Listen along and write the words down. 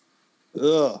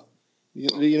Ugh.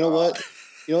 You know what?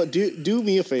 You know what? Do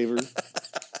me a favor.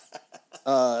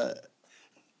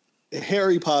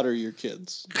 Harry Potter your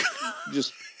kids.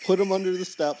 Just put them under the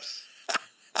steps.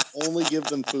 Only give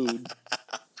them food.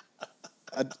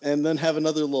 And then have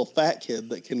another little fat kid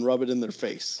that can rub it in their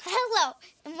face. Hello,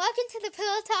 and welcome to the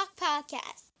Pillow Talk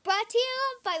Podcast, brought to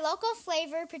you by Local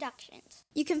Flavor Productions.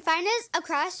 You can find us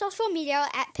across social media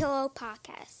at Pillow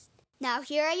Podcast. Now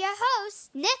here are your hosts,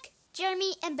 Nick,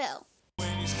 Jeremy, and Bill.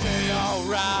 When you say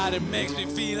alright, it makes me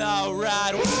feel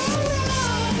alright.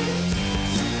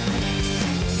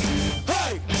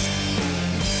 Hey!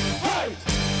 Hey!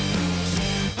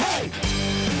 Hey!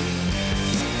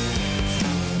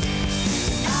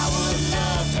 I would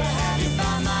love to have you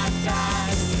by my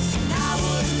side. I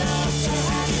would love to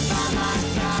have you by my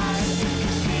side.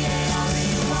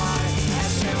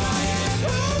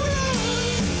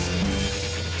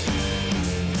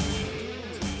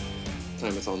 C-A-R-E-Y-S-A-Y-N.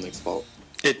 Time it's all Nick's fault.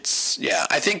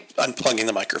 I think unplugging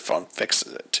the microphone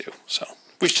fixes it too. So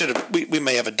we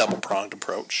may have a double-pronged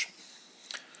approach.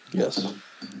 Yes.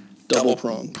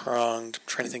 Double-pronged. I'm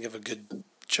trying to think of a good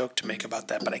joke to make about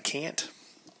that, but I can't.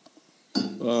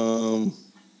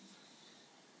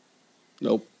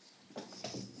 Nope.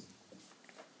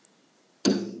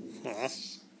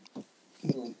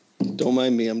 Don't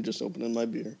mind me, I'm just opening my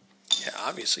beer. Yeah,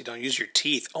 obviously, don't use your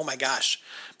teeth. Oh my gosh.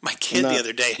 My kid the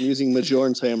other day. I'm using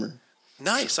Majorn's hammer.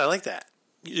 Nice, I like that.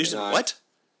 You using what?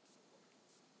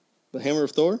 The Hammer of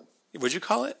Thor? What'd you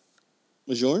call it?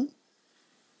 Majorn?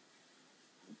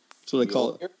 That's what I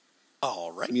call it.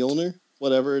 All right. Mjolnir?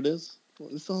 Whatever it is.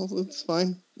 It's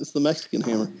fine. It's the Mexican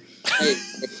hammer.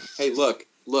 Hey, look.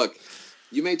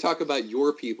 You may talk about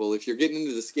your people. If you're getting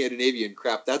into the Scandinavian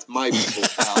crap, that's my people,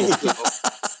 pal.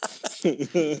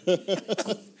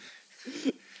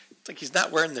 It's like he's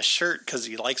not wearing the shirt because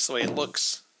he likes the way it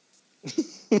looks.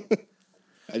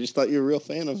 I just thought you were a real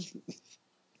fan of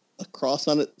a cross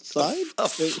on its side.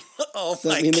 Oh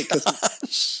my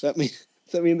gosh! Does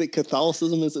that mean that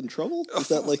Catholicism is in trouble? Is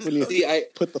that like when you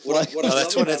put the flag?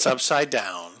 That's when it's upside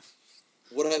down.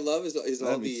 What I love is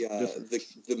all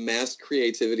the mass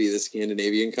creativity of the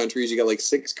Scandinavian countries. You got like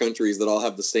 6 countries that all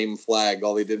have the same flag.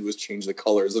 All they did was change the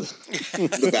colors of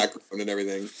the background and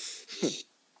everything.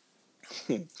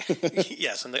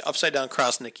 Yes, and the upside down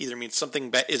cross, Nick, either means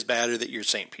something is bad or that you're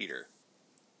St. Peter.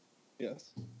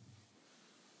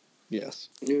 Yes.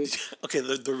 Okay,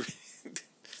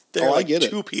 there are I get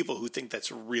 2 people who think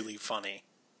that's really funny.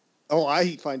 Oh,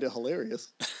 I find it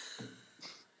hilarious.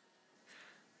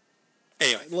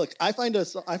 Anyway, look, I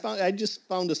just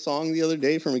found a song the other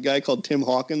day from a guy called Tim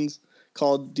Hawkins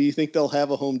called "Do You Think They'll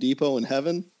Have a Home Depot in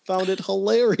Heaven?" Found it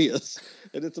hilarious,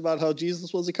 and it's about how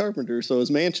Jesus was a carpenter, so his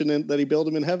mansion that he built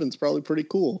him in heaven is probably pretty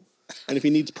cool. And if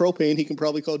he needs propane, he can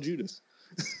probably call Judas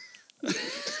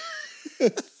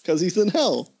because he's in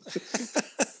hell.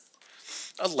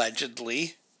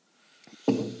 Allegedly.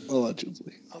 Not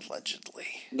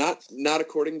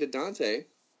according to Dante.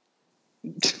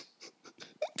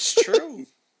 It's true.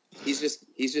 He's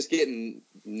just getting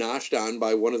noshed on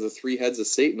by one of the 3 heads of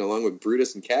Satan, along with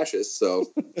Brutus and Cassius.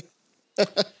 So,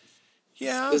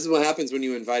 yeah, this is what happens when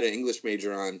you invite an English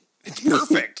major on. It's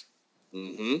perfect.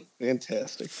 Mm-hmm.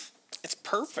 Fantastic. It's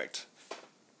perfect.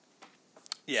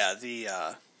 Yeah.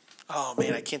 Oh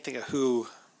man, I can't think of who.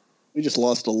 We just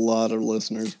lost a lot of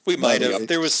listeners. We might have.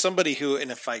 There was somebody who, and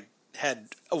if I had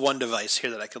one device here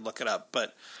that I could look it up,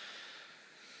 but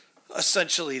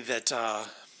essentially that.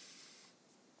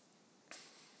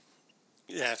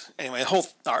 Yeah. Anyway,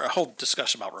 our whole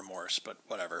discussion about remorse, but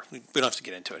whatever. We don't have to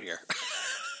get into it here.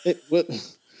 Hey, what do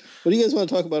you guys want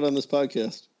to talk about on this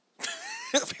podcast?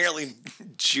 Apparently,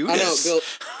 Judas.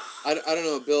 I don't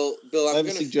know, Bill. I have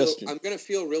a suggestion. I'm going to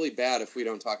feel really bad if we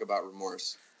don't talk about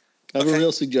remorse. I have a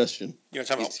real suggestion. You want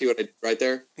to talk about? You see what I did right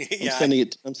there? Yeah.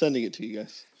 I'm sending it to you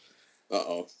guys.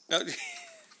 Uh-oh.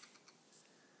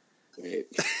 Wait.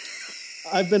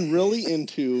 I've been really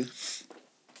into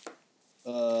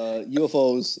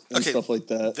UFOs and stuff like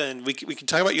that. Then we can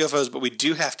talk about UFOs, but we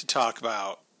do have to talk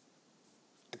about.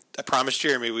 I promised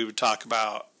Jeremy we would talk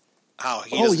about how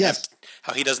he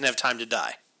doesn't have time to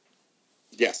die.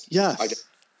 Yes. Yes. I guess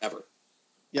ever.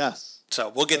 Yes. So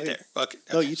we'll get there. Okay.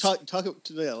 No, you talk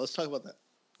today. Let's talk about that.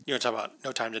 You want to talk about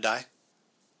No Time to Die?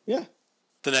 Yeah.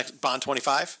 The next Bond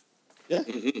 25? Yeah.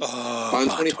 Mm-hmm. Oh,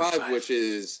 Bond 25, which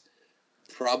is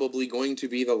probably going to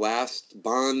be the last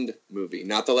Bond movie.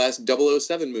 Not the last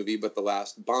 007 movie, but the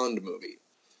last Bond movie.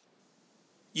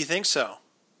 You think so?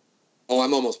 Oh,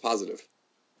 I'm almost positive.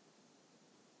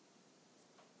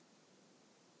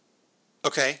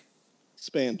 Okay.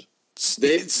 Expand.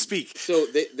 Speak. So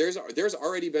there's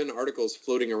already been articles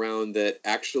floating around that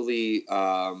actually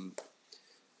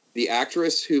the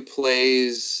actress who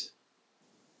plays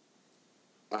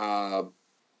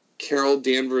Carol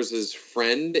Danvers'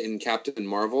 friend in Captain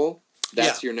Marvel,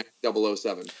 that's your next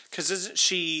 007. Because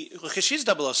she's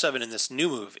 007 in this new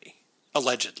movie,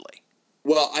 allegedly.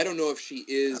 Well, I don't know if she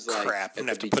is. Crap! I'm going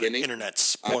to have to put an internet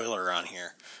spoiler on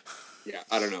here. Yeah,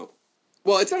 I don't know.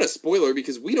 Well, it's not a spoiler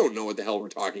because we don't know what the hell we're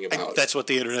talking about. That's what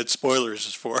the internet spoilers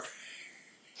is for.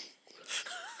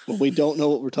 Well, we don't know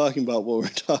what we're talking about while we're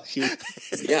talking.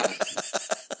 Yeah.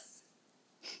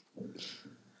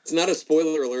 It's not a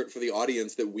spoiler alert for the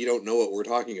audience that we don't know what we're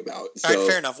talking about. So, all right,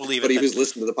 fair enough. We'll leave it. Anybody who's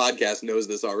listened to the podcast knows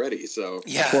this already. So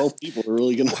yeah, 12 people are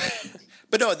really gonna.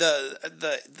 But no,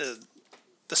 the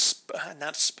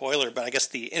not spoiler, but I guess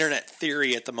the internet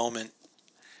theory at the moment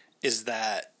is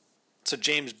that so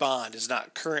James Bond is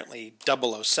not currently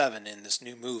 007 in this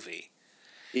new movie.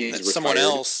 That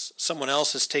someone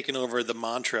else has taken over the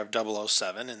mantra of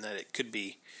 007, and that it could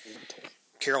be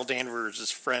Carol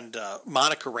Danvers' friend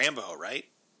Monica Rambeau, right?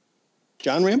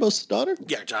 John Rambo's daughter?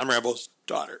 Yeah, John Rambo's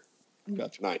daughter.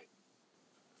 Gotcha. Right.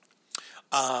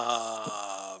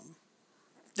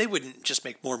 They wouldn't just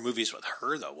make more movies with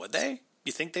her, though, would they?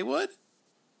 You think they would?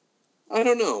 I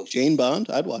don't know. Jane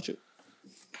Bond? I'd watch it.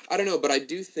 I don't know, but I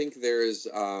do think there's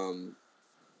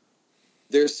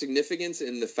significance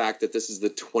in the fact that this is the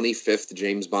 25th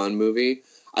James Bond movie.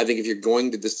 I think if you're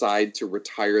going to decide to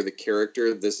retire the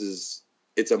character,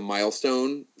 it's a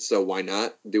milestone, so why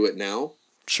not do it now?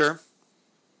 Sure.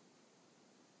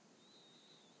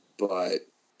 But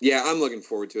yeah, I'm looking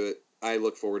forward to it. I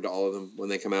look forward to all of them when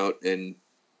they come out, and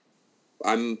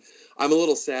I'm a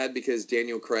little sad because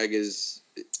Daniel Craig is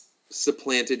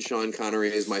supplanted Sean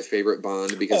Connery as my favorite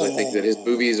Bond because I think that his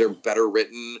movies are better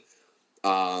written.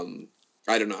 I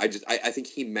don't know. I think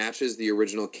he matches the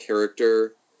original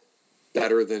character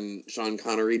better than Sean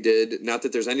Connery did. Not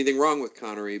that there's anything wrong with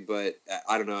Connery, but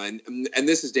I don't know. And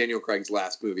this is Daniel Craig's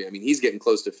last movie. I mean, he's getting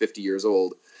close to 50 years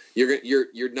old.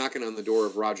 You're knocking on the door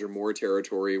of Roger Moore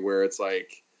territory where it's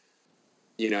like,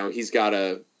 you know, he's got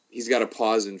to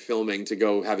pause in filming to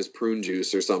go have his prune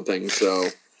juice or something. So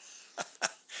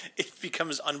it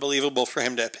becomes unbelievable for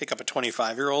him to pick up a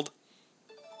 25-year-old.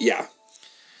 Yeah.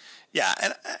 Yeah,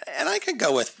 and I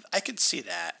could see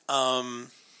that. I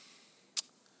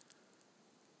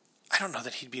don't know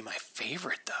that he'd be my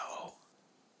favorite though.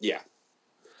 Yeah.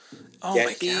 Oh yeah,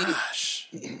 my gosh.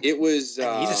 It was.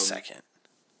 I need a second.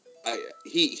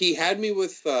 He had me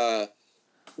with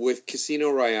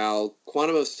Casino Royale.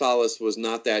 Quantum of Solace was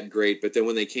not that great, but then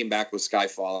when they came back with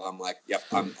Skyfall, I'm like, yep,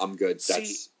 I'm good.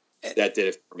 That did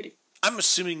it for me. I'm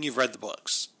assuming you've read the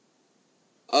books.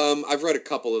 I've read a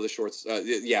couple of the shorts. I've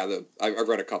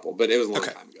read a couple, but it was a long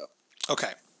time ago.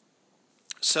 Okay.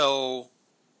 So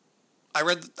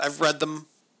I've read them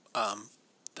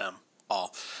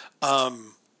all.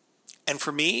 And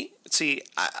for me, see,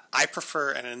 I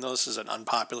prefer, and I know this is an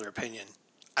unpopular opinion,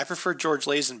 I prefer George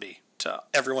Lazenby to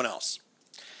everyone else.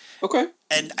 Okay.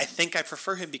 And I think I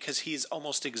prefer him because he's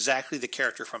almost exactly the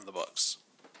character from the books.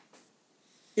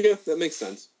 Yeah, that makes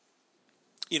sense.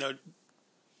 You know,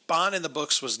 Bond in the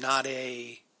books was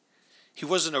he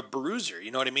wasn't a bruiser,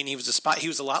 you know what I mean? He was a spy. He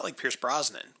was a lot like Pierce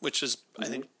Brosnan, which is, I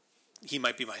think, he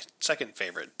might be my second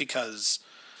favorite because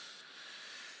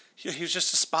he was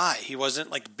just a spy. He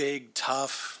wasn't like big,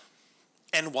 tough.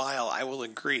 And while I will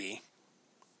agree,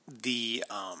 the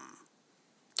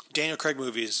Daniel Craig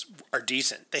movies are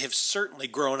decent. They have certainly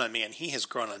grown on me, and he has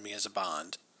grown on me as a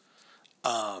Bond.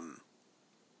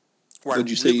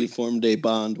 Would you say you formed a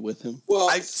bond with him? Well,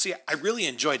 I really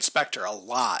enjoyed Spectre a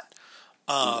lot.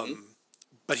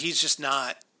 But he's just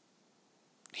not.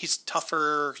 He's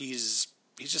tougher. He's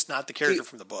just not the character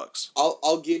from the books.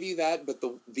 I'll give you that, but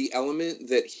the element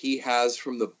that he has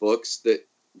from the books that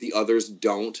the others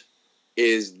don't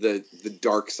is the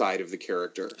dark side of the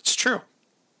character. It's true.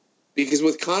 Because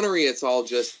with Connery, it's all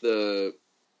just the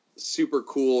super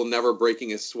cool, never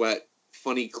breaking a sweat,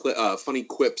 funny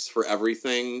quips for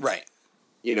everything. Right.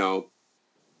 You know.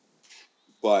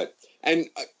 But I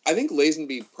think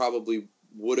Lazenby probably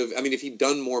would have. I mean, if he'd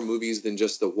done more movies than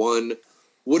just the one,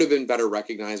 would have been better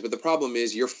recognized. But the problem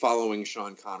is, you're following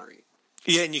Sean Connery.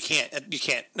 Yeah, and you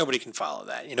can't. Nobody can follow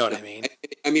that. You know what I mean?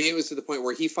 I mean, it was to the point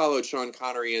where he followed Sean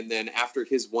Connery, and then after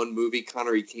his one movie,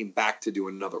 Connery came back to do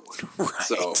another one. Right.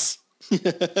 So,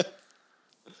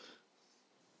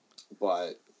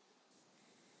 but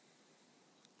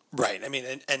right. I mean,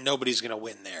 and nobody's going to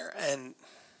win there. And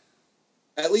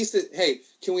at least,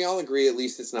 can we all agree? At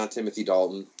least it's not Timothy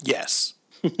Dalton. Yes.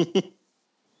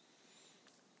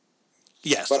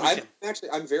 Yes, But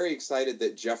I'm very excited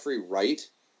that Jeffrey Wright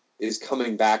is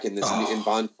coming back in this in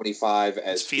Bond 25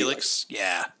 as Felix.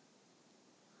 Yeah.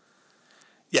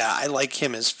 Yeah, I like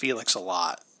him as Felix a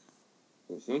lot.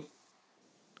 Mm-hmm.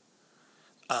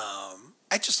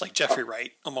 I just like Jeffrey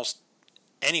Wright almost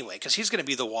anyway, because he's going to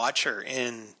be the Watcher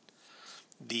in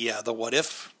the What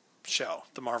If show,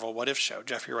 the Marvel What If show.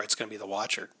 Jeffrey Wright's going to be the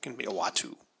Watcher, going to be a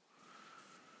Watu.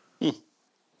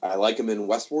 I like him in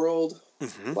Westworld.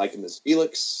 Mm-hmm. Like him as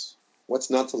Felix. What's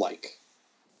not to like?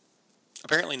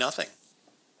 Apparently nothing.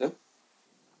 No.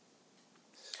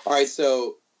 All right,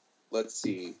 so let's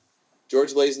see.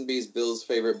 George Lazenby's Bill's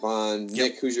favorite Bond. Yep.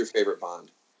 Nick, who's your favorite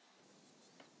Bond?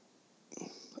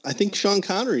 I think Sean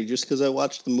Connery, just because I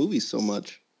watched the movies so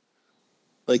much.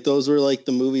 Like, those were, like,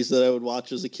 the movies that I would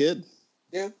watch as a kid.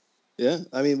 Yeah. Yeah.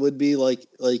 I mean, would be like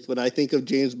when I think of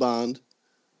James Bond,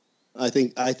 I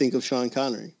think of Sean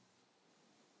Connery.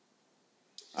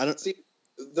 I don't see.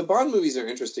 The Bond movies are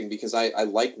interesting because I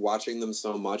like watching them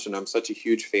so much, and I'm such a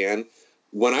huge fan.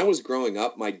 When I was growing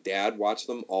up, my dad watched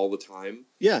them all the time.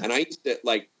 Yeah. And I used to,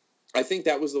 like, I think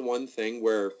that was the one thing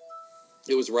where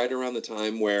it was right around the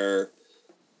time where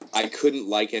I couldn't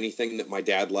like anything that my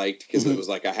dad liked because it was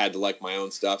like I had to like my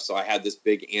own stuff. So I had this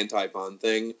big anti-Bond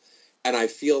thing. And I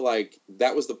feel like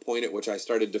that was the point at which I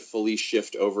started to fully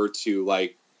shift over to,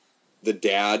 like, the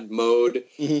dad mode.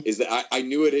 Is that I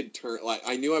knew it had turned, like,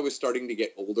 I knew I was starting to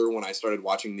get older when I started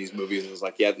watching these movies and was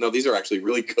like, yeah, no, these are actually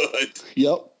really good.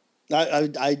 Yep.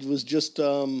 I was just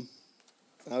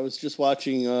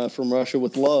watching From Russia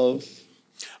with Love.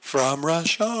 From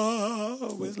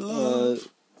Russia with Love.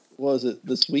 What was it,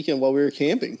 this weekend while we were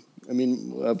camping? I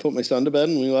mean, I put my son to bed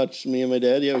and we watched, me and my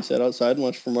dad, we sat outside and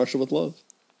watched From Russia with Love.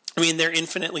 I mean, they're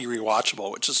infinitely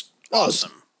rewatchable, which is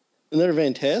awesome. And they're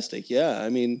fantastic, yeah. I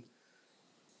mean,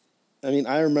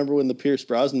 I remember when the Pierce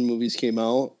Brosnan movies came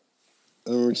out.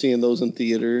 I remember seeing those in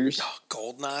theaters. Oh,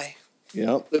 Goldeneye.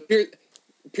 Yep.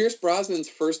 Pierce Brosnan's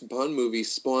first Bond movie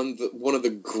spawned one of the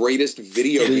greatest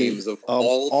video games of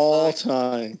all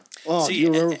time. Oh, do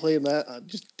you remember playing that?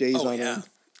 Just days on end.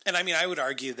 And I mean, I would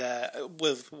argue that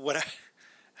with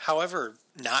however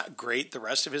not great the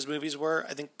rest of his movies were,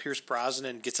 I think Pierce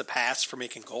Brosnan gets a pass for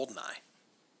making Goldeneye.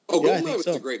 Oh, yeah, Goldeneye was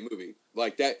a great movie.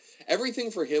 Like that, everything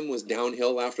for him was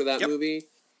downhill after that movie.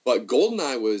 But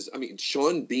Goldeneye was, I mean,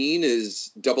 Sean Bean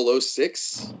is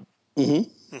 006.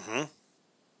 Mm-hmm. Mm-hmm.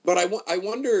 But I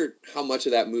wonder how much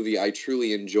of that movie I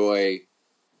truly enjoy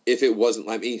if it wasn't,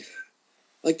 I mean,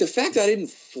 like the fact that I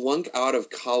didn't flunk out of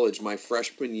college my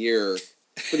freshman year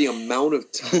for the amount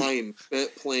of time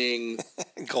spent playing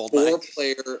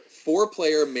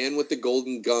four-player man with the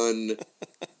golden gun.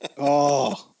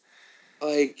 Oh.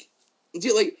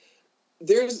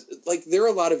 There are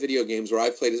a lot of video games where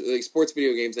I've played, like sports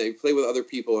video games that I play with other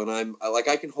people, and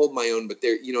I can hold my own, but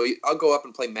I'll go up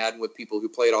and play Madden with people who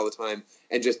play it all the time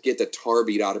and just get the tar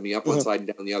beat out of me up one side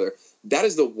and down the other. That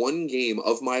is the one game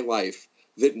of my life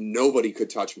that nobody could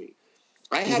touch me.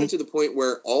 I had it to the point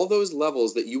where all those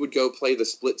levels that you would go play the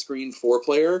split screen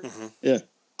 4-player,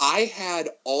 I had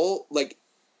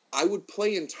I would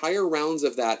play entire rounds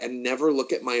of that and never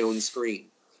look at my own screen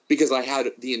because I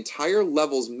had the entire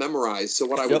levels memorized. So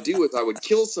what I would do is I would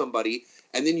kill somebody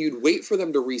and then you'd wait for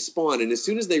them to respawn. And as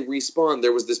soon as they respawn,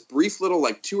 there was this brief little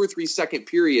 2 or 3 second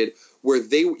period where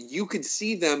you could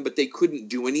see them, but they couldn't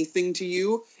do anything to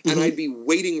you. And I'd be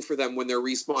waiting for them when their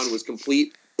respawn was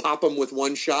complete, pop them with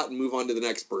one shot and move on to the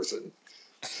next person.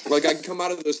 I'd come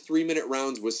out of those 3-minute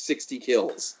rounds with 60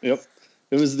 kills. Yep.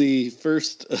 It was the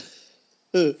first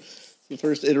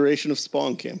iteration of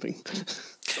spawn camping.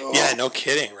 Yeah, no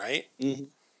kidding, right?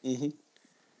 Mm-hmm. Mm-hmm.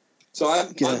 So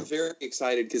I'm very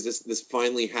excited because this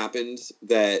finally happened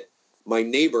that my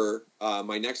neighbor,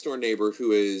 my next door neighbor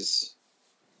who is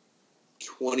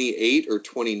 28 or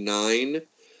 29,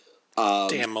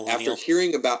 damn millennial. After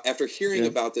hearing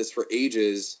about this for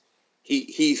ages,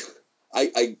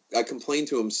 I complained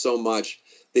to him so much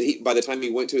that by the time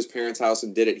he went to his parents' house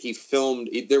and did it, he filmed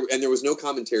and there was no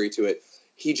commentary to it.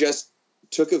 He just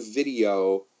took a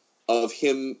video of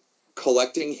him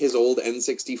collecting his old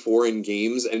N64 in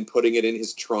games and putting it in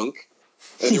his trunk.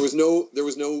 And there was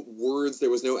no words, there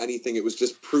was no anything. It was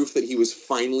just proof that he was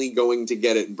finally going to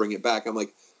get it and bring it back. I'm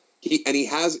like, he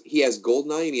has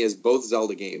GoldenEye and he has both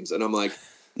Zelda games. And I'm like,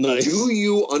 nice. Do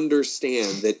you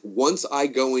understand that once I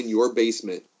go in your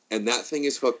basement and that thing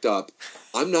is hooked up,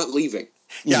 I'm not leaving.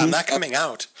 Yeah, I'm not coming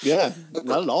out. Yeah,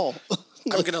 not at all.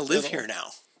 I'm going to live here now.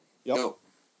 Yep. No.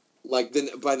 Then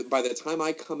by the time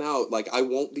I come out, I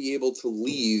won't be able to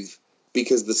leave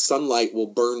because the sunlight will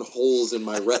burn holes in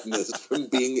my retinas from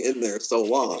being in there so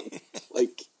long.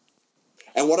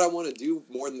 And what I want to do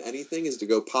more than anything is to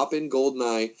go pop in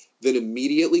Goldeneye, then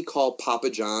immediately call Papa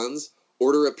John's,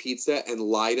 order a pizza, and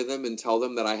lie to them and tell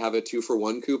them that I have a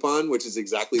 2-for-1 coupon, which is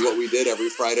exactly what we did every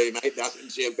Friday night down in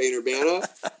Champaign-Urbana.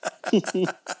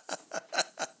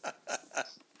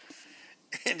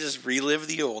 And just relive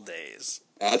the old days.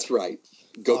 That's right.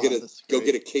 Go get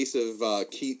a case of a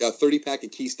 30-pack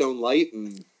of Keystone Light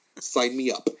and sign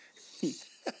me up.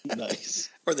 Nice.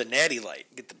 Or the Natty Light.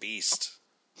 Get the Beast.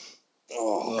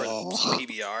 Or some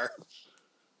PBR.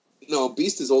 No,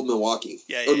 Beast is Old Milwaukee.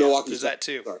 Yeah. Milwaukee's There's that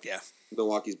too. Sorry. Yeah.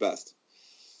 Milwaukee's best.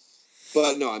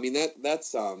 But no, I mean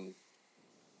that's a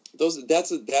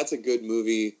good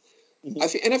movie. Mm-hmm.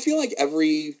 I feel like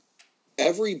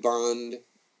every Bond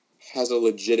has a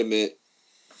legitimate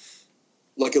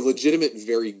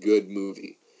very good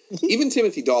movie. Even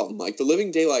Timothy Dalton, like The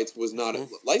Living Daylights was not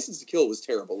License to Kill was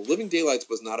terrible. The Living Daylights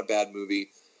was not a bad movie.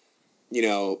 You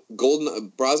know,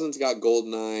 Brosnan's got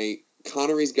Goldeneye.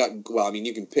 Connery's got, well, I mean,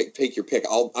 you can take your pick.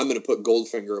 I'm going to put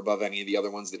Goldfinger above any of the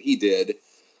other ones that he did.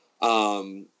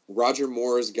 Roger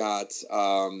Moore's got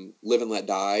Live and Let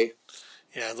Die.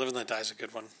 Yeah, Live and Let Die is a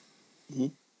good one. Mm-hmm.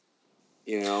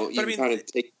 You know, you can kind of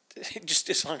take... Just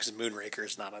as long as Moonraker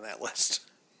is not on that list.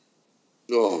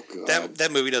 Oh, God.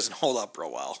 That movie doesn't hold up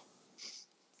real well.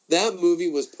 That movie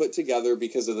was put together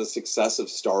because of the success of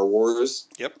Star Wars.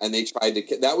 Yep. And they tried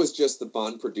to... That was just the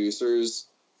Bond producers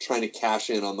trying to cash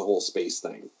in on the whole space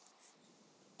thing.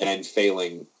 And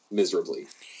failing miserably.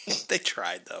 They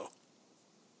tried, though.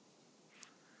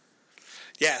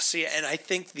 Yeah, see, and I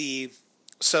think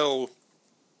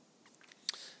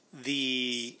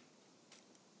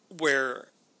where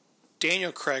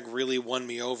Daniel Craig really won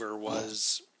me over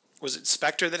was it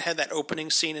Spectre that had that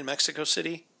opening scene in Mexico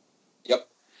City? Yep.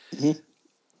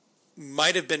 Mm-hmm.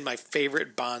 Might have been my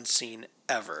favorite Bond scene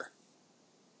ever.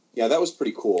 Yeah, that was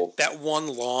pretty cool. That one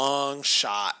long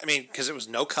shot. I mean, because it was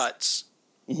no cuts.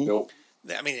 Mm-hmm. Nope.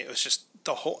 I mean, it was just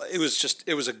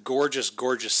it was a gorgeous,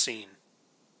 gorgeous scene.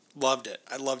 Loved it.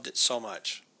 I loved it so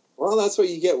much. Well, that's what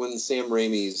you get when Sam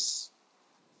Raimi's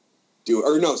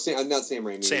not Sam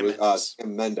Raimi. Sam Mendes.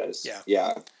 Sam Mendes. Yeah.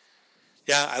 Yeah.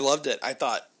 Yeah, I loved it. I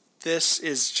thought, this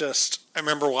is just... I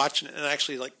remember watching it, and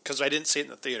actually, because I didn't see it in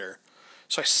the theater,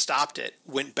 so I stopped it,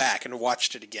 went back, and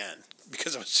watched it again.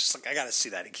 Because I was just like, I got to see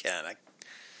that again. I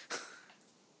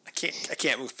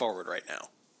can't move forward right now.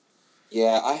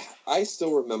 Yeah, I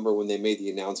still remember when they made the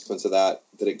announcements of that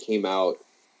it came out,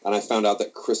 and I found out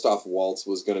that Christoph Waltz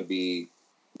was going to be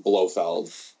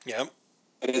Blofeld. Yep.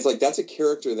 And it's like, that's a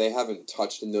character they haven't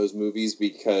touched in those movies,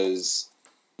 because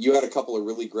you had a couple of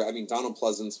really great... I mean, Donald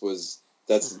Pleasance was...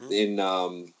 That's in...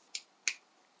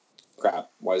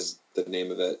 crap, why is the name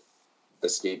of it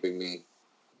escaping me?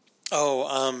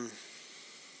 Oh,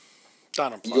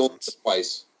 Donald You'll Pleasance.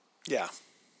 twice. Yeah.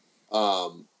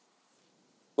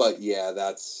 But yeah,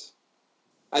 that's...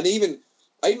 And I even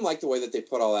like the way that they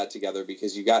put all that together,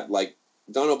 because you got, like,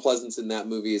 Donald Pleasance in that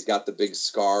movie has got the big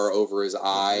scar over his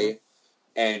eye,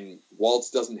 and Waltz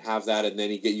doesn't have that, and then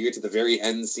you get to the very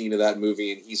end scene of that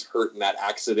movie, and he's hurt in that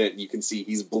accident, and you can see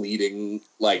he's bleeding,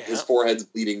 like, his forehead's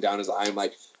bleeding down his eye. I'm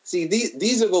like, see,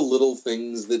 these are the little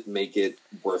things that make it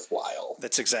worthwhile.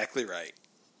 That's exactly right.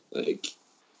 Like,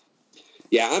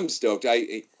 yeah, I'm stoked.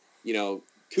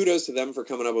 Kudos to them for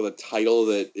coming up with a title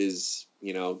that is,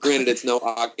 granted it's no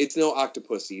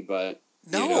Octopussy, but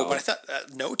but I thought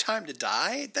No Time to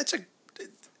Die. That's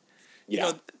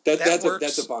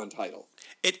that's a Bond title.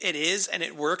 It is, and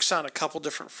it works on a couple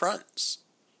different fronts.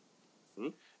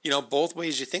 Both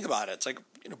ways you think about it. It's like,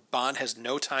 Bond has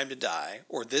no time to die,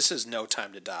 or this is no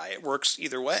time to die. It works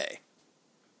either way.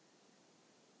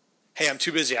 Hey, I'm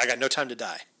too busy. I got no time to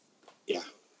die. Yeah.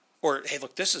 Or, hey,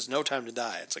 look, this is no time to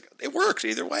die. It's like, it works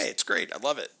either way. It's great. I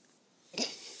love it.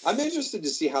 I'm interested to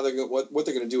see how what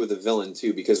they're going to do with the villain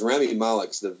too, because Rami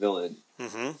Malek's the villain,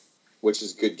 which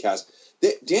is good cast.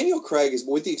 Daniel Craig is,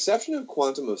 with the exception of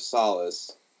Quantum of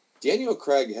Solace, Daniel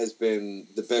Craig has been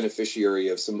the beneficiary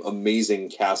of some amazing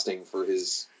casting for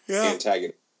his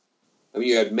antagonist. I mean,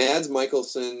 you had Mads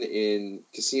Mikkelsen in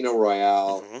Casino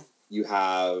Royale. You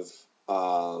have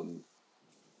Javier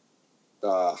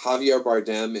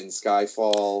Bardem in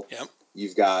Skyfall. Yep.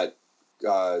 You've got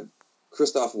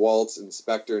Christoph Waltz in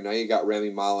Spectre. Now you got Rami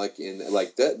Malek in,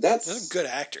 like, that's... Those are good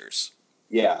actors.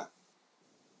 Yeah.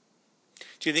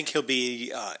 Do you think he'll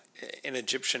be an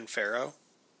Egyptian pharaoh?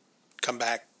 Come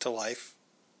back to life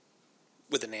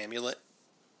with an amulet?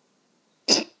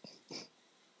 This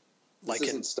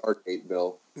isn't Stargate,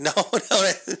 Bill. No,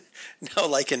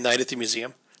 like in Night at the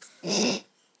Museum.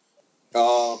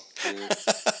 Oh, yeah.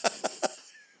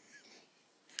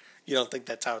 You don't think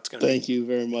that's how it's going to be? Thank you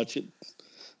very much.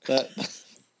 That's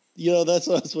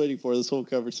what I was waiting for. This whole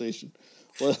conversation.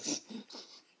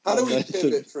 How do we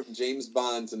pivot from James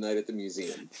Bond to Night at the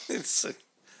Museum?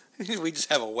 We just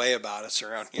have a way about us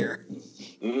around here.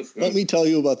 Let me tell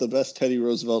you about the best Teddy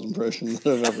Roosevelt impression that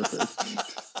I've ever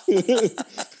heard.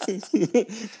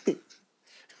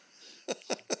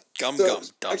 Dum.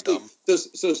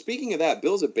 So speaking of that,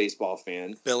 Bill's a baseball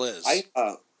fan. Bill is.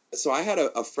 I had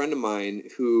a friend of mine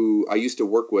who I used to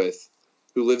work with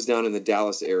who lives down in the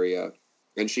Dallas area,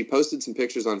 and she posted some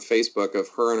pictures on Facebook of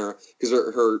her and because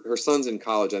her son's in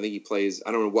college. I think he plays,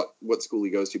 I don't know what school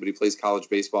he goes to, but he plays college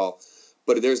baseball.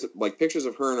 But there's like pictures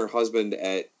of her and her husband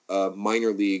at a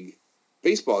minor league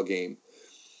baseball game.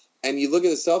 And you look at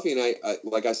the selfie, and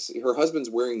I see her husband's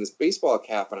wearing this baseball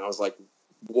cap, and I was like,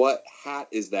 what hat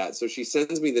is that? So she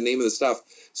sends me the name of the stuff.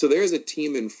 So there's a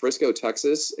team in Frisco,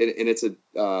 Texas, and it's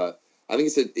I think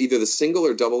it's either the single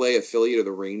or double A affiliate of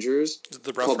the Rangers.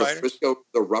 The Rough Riders?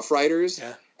 The Rough Riders.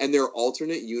 Yeah. And their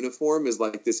alternate uniform is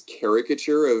like this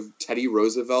caricature of Teddy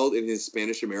Roosevelt in his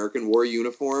Spanish-American War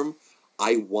uniform.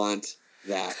 I want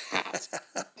that hat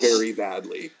very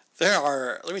badly.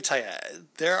 Let me tell you,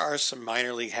 there are some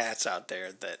minor league hats out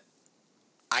there that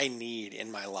I need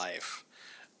in my life.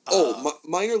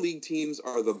 Minor league teams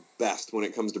are the best when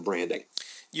it comes to branding.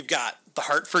 You've got the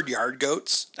Hartford Yard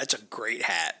Goats. That's a great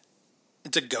hat.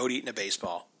 It's a goat eating a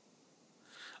baseball.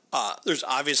 There's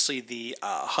obviously the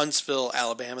Huntsville,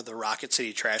 Alabama, the Rocket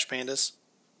City Trash Pandas.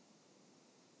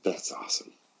 That's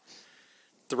awesome.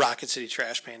 The Rocket City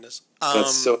Trash Pandas.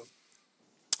 That's so...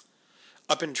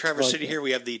 Up in Traverse City here,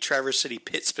 we have the Traverse City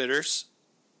Pit Spitters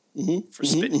for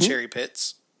spitting cherry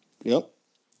pits. Yep.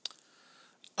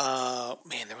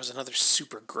 Man, there was another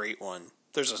super great one.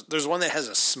 There's one that has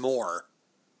a s'more.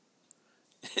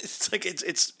 It's like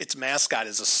its mascot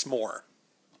is a s'more.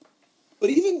 But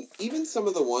even some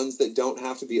of the ones that don't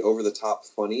have to be over the top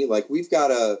funny, like we've got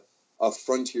a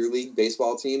Frontier League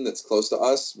baseball team that's close to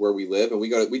us where we live, and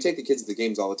we take the kids to the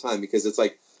games all the time because it's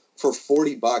like for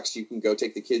 $40 you can go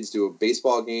take the kids to a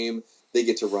baseball game. They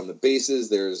get to run the bases.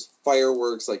 There's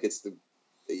fireworks. Like it's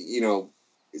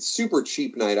it's super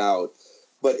cheap night out.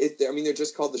 But they're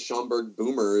just called the Schaumburg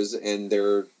Boomers, and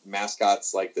their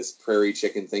mascot's like this prairie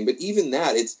chicken thing. But even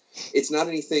that, it's not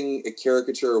anything a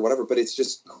caricature or whatever. But it's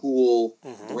just cool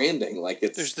branding. Like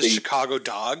there's the Chicago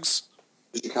Dogs.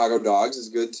 The Chicago Dogs is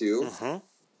good too. Mm-hmm.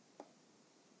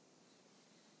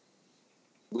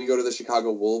 We go to the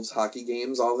Chicago Wolves hockey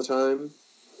games all the time,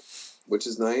 which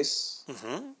is nice.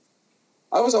 Mm-hmm.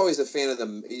 I was always a fan of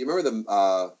them. You remember them?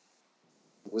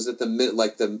 Was it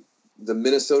the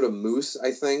Minnesota Moose,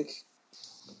 I think,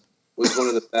 was one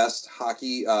of the best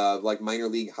hockey, minor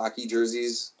league hockey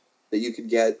jerseys that you could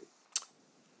get.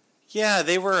 Yeah,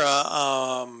 they were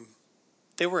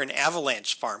an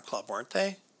Avalanche farm club, weren't they?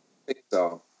 I think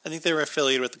so. I think they were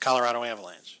affiliated with the Colorado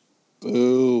Avalanche.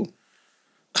 Boo.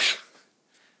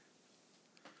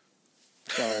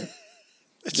 Sorry.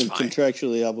 It's fine.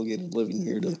 Contractually obligated living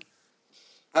here to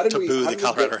boo the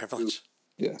Colorado Avalanche.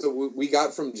 Yeah. So we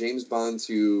got from James Bond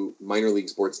to minor league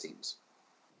sports teams.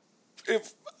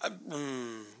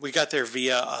 We got there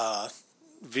via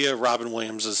Robin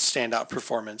Williams' standout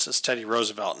performance as Teddy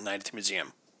Roosevelt in Night at the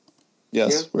Museum.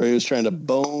 Yes, where he was trying to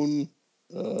bone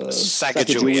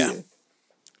Sacagawea.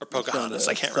 Or Pocahontas.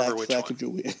 I can't remember which one.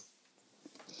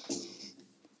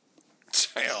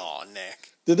 Oh, Nick.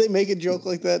 Did they make a joke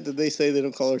like that? Did they say they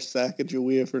don't call her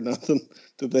Sacagawea for nothing?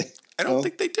 Did they? I don't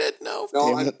think they did. No.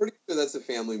 No, I'm pretty sure that's a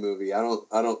family movie. I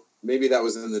don't. Maybe that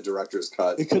was in the director's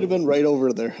cut. It could have been right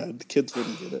over their head. The kids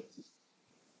wouldn't get it.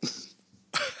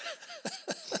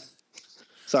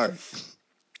 Sorry.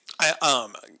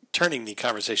 Turning the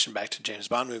conversation back to James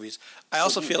Bond movies, I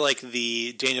also feel like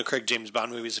the Daniel Craig James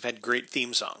Bond movies have had great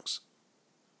theme songs.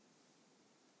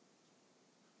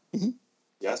 Mm-hmm.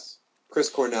 Yes. Chris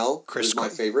Cornell is my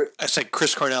favorite. I say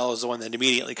Chris Cornell is the one that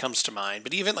immediately comes to mind,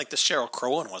 but even like the Sheryl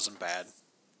Crow one wasn't bad.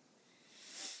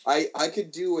 I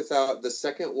could do without. The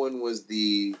second one was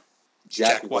the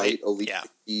Jack White Elite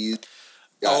Keys.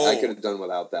 I could have done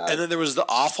without that. And then there was the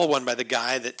awful one by the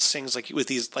guy that sings like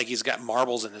he's got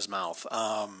marbles in his mouth.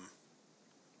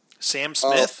 Sam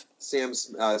Smith. Sam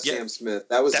Smith.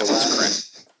 That was the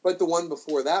last. But the one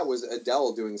before that was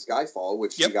Adele doing Skyfall,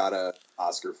 which she got an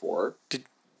Oscar for.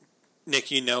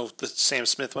 Nick, you know the Sam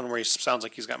Smith one where he sounds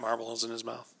like he's got marbles in his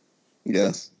mouth?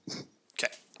 Yes.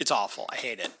 Okay. It's awful. I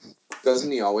hate it.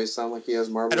 Doesn't he always sound like he has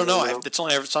marbles? I don't know. It's the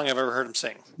only song I've ever heard him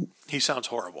sing. He sounds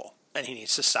horrible, and he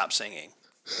needs to stop singing.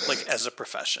 Like, as a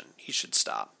profession, he should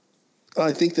stop.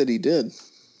 I think that he did.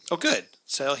 Oh, good.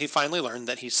 So he finally learned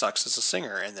that he sucks as a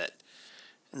singer and that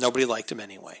nobody liked him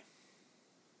anyway.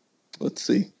 Let's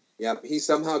see. Yep, he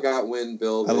somehow got wind,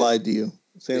 Bill. I that- lied to you.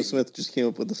 Sam Smith just came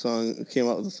out with the song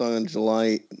on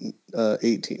July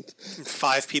 18th.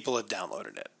 5 people have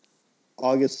downloaded it.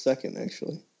 August 2nd,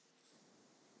 actually.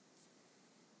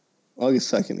 August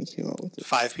 2nd, he came out with it.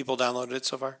 5 people downloaded it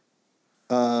so far.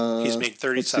 He's made let's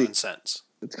 37 see. cents.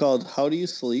 It's called "How Do You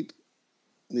Sleep,"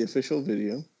 the official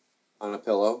video. On a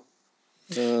pillow.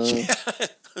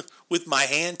 With my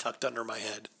hand tucked under my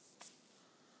head.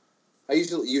 I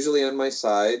usually on my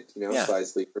side, Yeah. side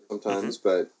sleeper sometimes,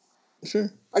 but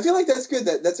Sure. I feel like that's good.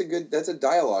 That's a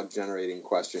dialogue generating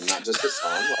question, not just a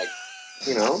song.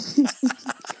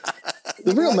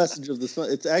 The real message of the song,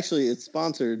 it's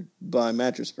sponsored by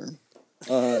Mattress Firm.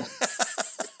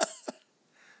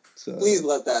 So, Please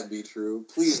let that be true.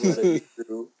 Please let it be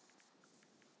true.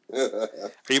 Are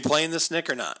you playing this, Nick,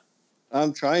 or not?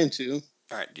 I'm trying to.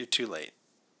 All right, you're too late.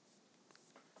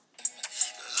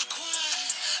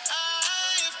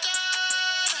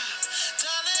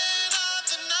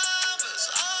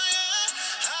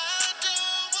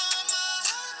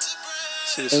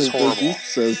 See, this is And horrible. Boogie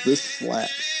says this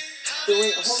slaps. So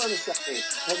wait, hold on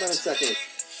a second.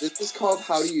 This is called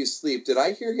 "How Do You Sleep." Did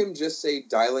I hear him just say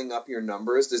dialing up your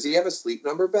numbers? Does he have a sleep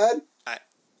number bed?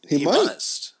 He might.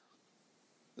 must.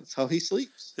 That's how he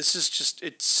sleeps. This is just,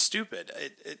 it's stupid.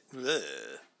 Ugh.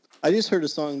 I just heard a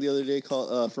song the other day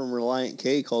called from Reliant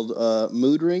K called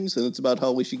 "Mood Rings," and it's about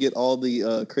how we should get all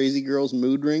the crazy girls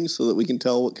mood rings so that we can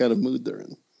tell what kind of mood they're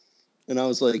in. And I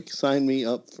was like, sign me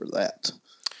up for that.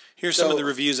 Here's some of the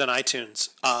reviews on iTunes.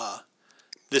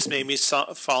 This made me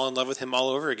fall in love with him all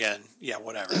over again. Yeah,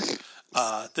 whatever.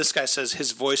 This guy says,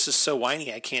 his voice is so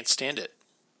whiny, I can't stand it.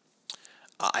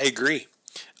 I agree.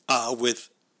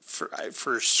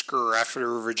 For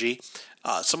Scraffergy,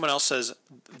 someone else says,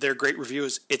 their great review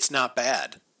is, it's not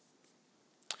bad.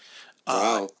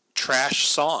 Wow. Trash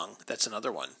song. That's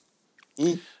another one.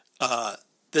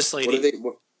 This lady.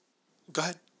 Go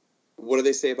ahead. What do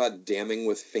they say about damning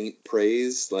with faint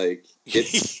praise? Like,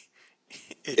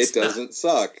 it doesn't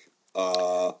suck.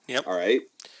 Yep. All right.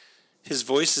 His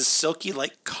voice is silky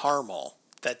like caramel.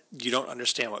 That you don't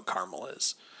understand what caramel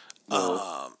is.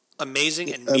 No.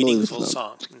 Amazing and I believe meaningful it's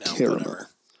song. not No, caramel. whatever.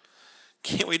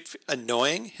 Can't wait.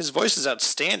 Annoying. His voice is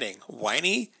outstanding.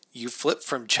 Whiny. You flip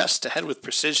from chest to head with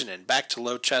precision and back to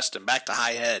low chest and back to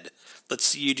high head. Let's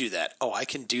see you do that. Oh, I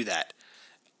can do that.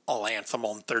 All Anthem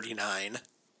on 39.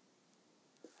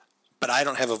 But I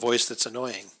don't have a voice that's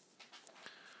annoying.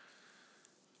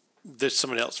 There's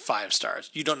someone else, 5 stars.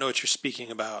 You don't know what you're speaking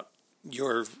about.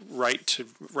 Your right to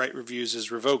write reviews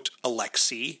is revoked,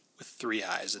 Alexi, with 3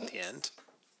 eyes at the end.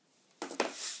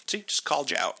 See, just called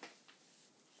you out.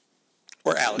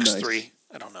 Or Alex Nice. 3.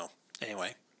 I don't know.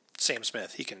 Anyway, Sam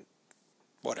Smith, he can,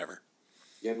 whatever.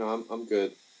 Yeah, no, I'm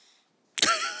good.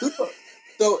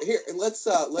 So here,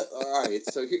 all right.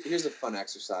 So here's a fun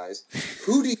exercise.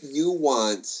 Who do you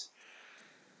want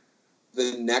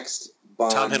the next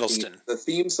Bond? Tom Hiddleston. The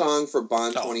theme song for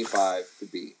Bond Oh. 25 to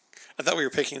be? I thought we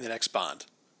were picking the next Bond.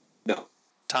 No,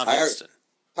 Tom I- Hiddleston.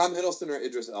 Tom Hiddleston or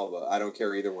Idris Elba. I don't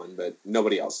care either one, but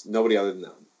nobody else. Nobody other than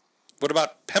them. What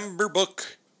about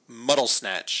Pemberbook Muddle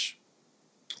Snatch?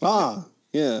 Ah,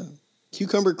 yeah.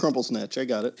 Cucumber Crumple Snatch. I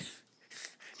got it.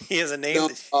 He has a name.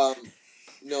 No,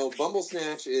 no. Bumble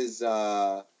Snatch is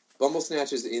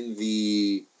in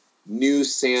the new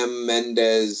Sam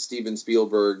Mendes, Steven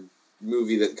Spielberg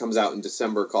movie that comes out in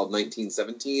December called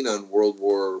 1917 on World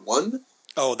War One.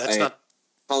 Oh, that's not.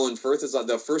 Colin Firth is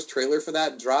the first trailer for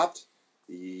that dropped.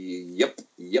 Yep.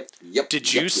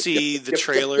 Did you see the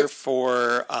trailer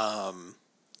for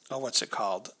what's it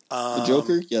called? The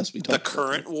Joker? Yes, we The talked about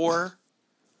Current War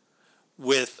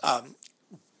with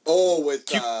with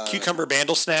Cucumber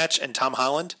Bandersnatch and Tom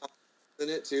Holland. in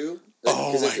it too?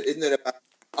 Oh, 'Cause my- isn't it about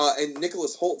and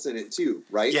Nicholas Holt's in it too,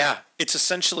 right? Yeah, it's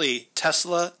essentially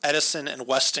Tesla, Edison, and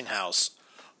Westinghouse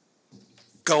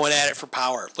going at it for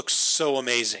power. It looks so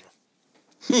amazing.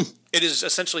 It is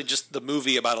essentially just the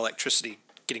movie about electricity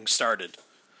getting started.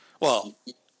 Well,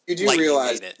 You do Lightning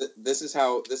realize made it. that this is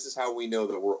how we know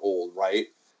that we're old, right?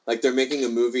 Like they're making a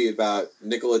movie about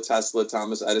Nikola Tesla,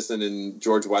 Thomas Edison, and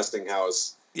George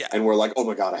Westinghouse, yeah, and we're like, oh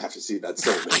my god, I have to see that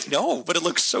so I amazing. know, but it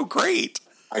looks so great.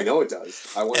 I know it does.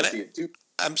 I want And to see it too.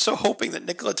 I'm so hoping that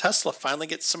Nikola Tesla finally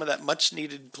gets some of that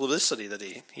much-needed publicity that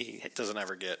he doesn't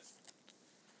ever get.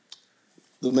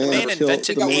 The man, man killed-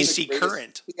 invented the man- AC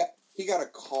current. He got a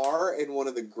car and one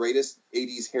of the greatest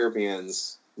 '80s hair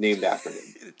bands named after him.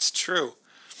 It's true.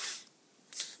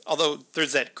 Although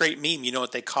there's that great meme, you know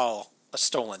what they call a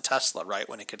stolen Tesla, right?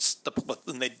 When it gets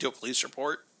when they do a police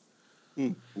report,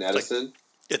 And Edison.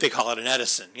 if they call it an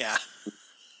Edison, yeah.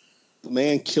 The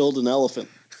man killed an elephant.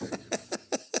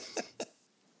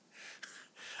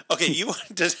 Okay, you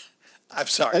wanted to. I'm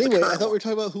sorry. Anyway, the I current thought we one. were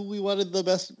talking about who we wanted the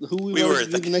best, who we We wanted were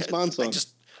to do the next Bond song.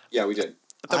 Yeah, we did.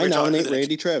 thought we I were talking nominate the next-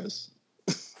 Randy Travis.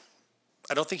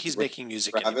 I don't think he's making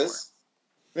music anymore. Travis?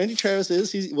 Randy Travis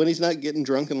is when he's not getting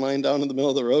drunk and lying down in the middle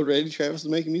of the road. Randy Travis is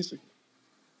making music.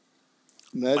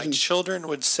 My Imagine. children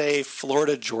would say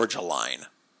Florida Georgia line.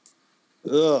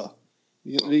 Ugh.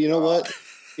 You know what?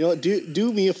 You know what?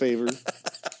 Do me a favor.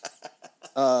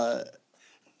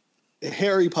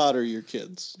 Harry Potter your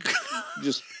kids.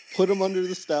 Just put them under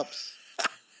the steps.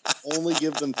 Only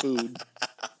give them food.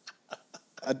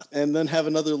 And then have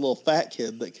another little fat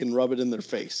kid that can rub it in their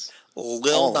face.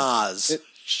 Lil Oh, Nas it-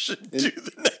 should it- do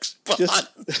the next Bond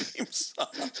just- theme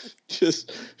song.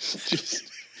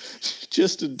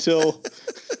 Just until.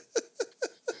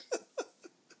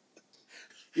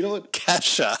 You know what?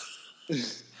 Kesha.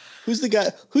 Who's the guy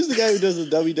who does the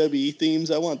WWE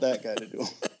themes? I want that guy to do 'em.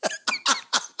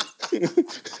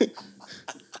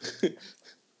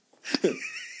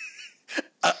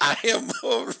 I am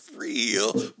a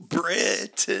real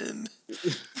Britain.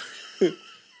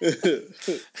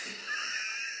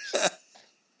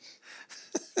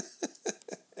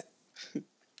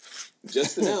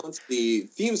 Just announced the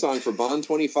theme song for Bond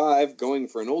 25, going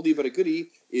for an oldie but a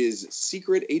goodie, is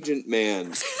Secret Agent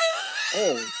Man.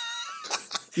 Oh.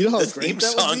 You know how The great theme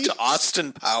that would song be? to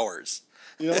Austin Powers.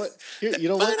 You know what? You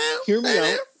know what? Hear me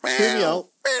out. Hear me out.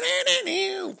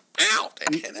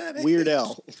 Weird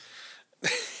Al.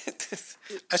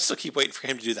 I still keep waiting for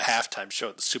him to do the halftime show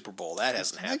at the Super Bowl. That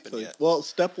hasn't happened Actually, yet. well,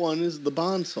 step one is the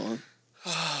Bond song.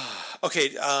 Okay,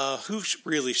 who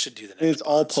really should do the next And it's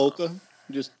all Bond song? polka.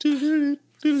 Just.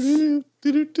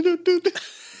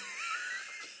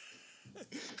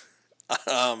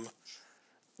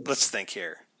 Let's think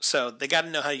here. So they got to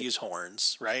know how to use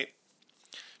horns, right?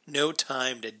 No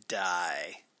Time to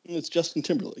Die. It's Justin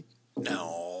Timberlake.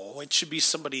 No, it should be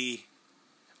somebody.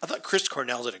 I thought Chris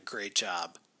Cornell did a great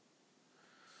job.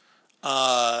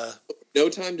 No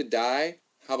Time to Die?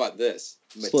 How about this?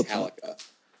 Slipknot. Metallica.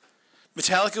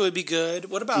 Metallica would be good.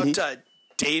 What about Mm-hmm.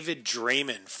 David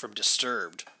Draymond from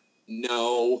Disturbed?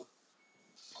 No.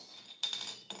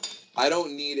 I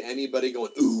don't need anybody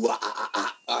going, ooh, ah, ah,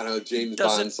 ah, on a James Bond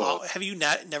Doesn't song. have you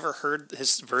never heard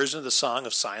his version of the Song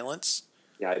of Silence?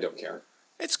 Yeah, I don't care.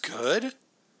 It's good.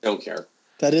 Don't care.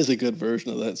 That is a good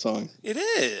version of that song. It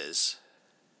is.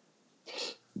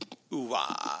 Ooh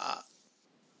ah.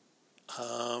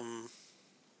 I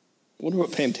wonder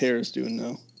what Pantera's doing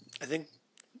now. I think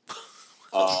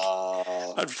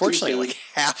Uh, unfortunately too soon. like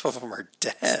half of them are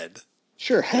dead.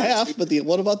 Sure, half, but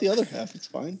what about the other half? It's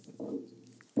fine.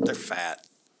 They're fat.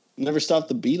 Never stopped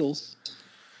the Beatles.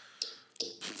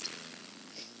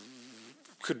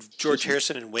 Could George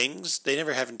Harrison and Wings? They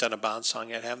never haven't done a Bond song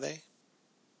yet, have they?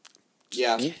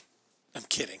 Yeah. I'm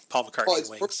kidding. Paul McCartney Well, and it's,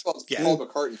 Wings. first of all, it's Yeah. Paul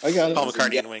McCartney. I got it. Paul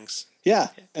McCartney Yeah. and Wings. Yeah,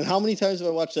 and how many times have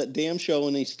I watched that damn show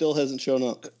and he still hasn't shown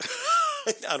up?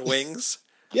 On Wings.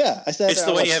 Yeah, I sat It's there.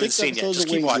 the I one watched you haven't 6 seen yet. episodes Just of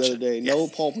keep Wings the watching. other day. Yeah. No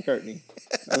Paul McCartney.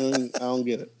 I don't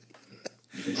get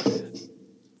it.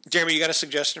 Jeremy, you got a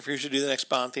suggestion for who should do the next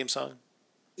Bond theme song?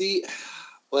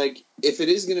 Like, if it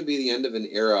is going to be the end of an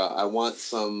era, I want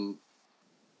some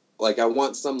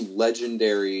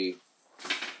legendary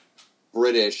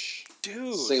British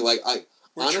Dude, sing. Like,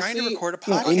 we're honestly, trying to record a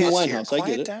No, podcast Amy here. Winehouse, I get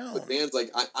Quiet it. down. with bands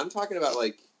like I'm talking about,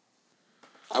 like,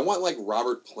 I want like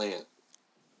Robert Plant.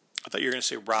 I thought you were going to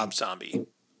say Rob Zombie.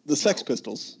 The Sex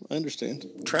Pistols. I understand.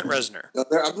 Trent Reznor. No,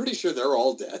 I'm pretty sure they're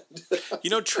all dead. You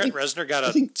know Trent Reznor got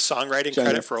a think- songwriting China.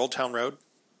 credit for Old Town Road?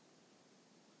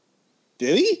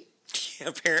 Did he?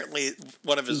 Apparently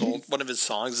one of his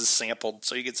songs is sampled,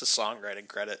 so he gets a songwriting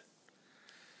credit.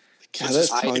 God,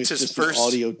 that I- song It's is his just an first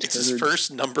audio it's his turd.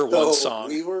 first number one So song.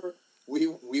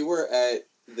 we were at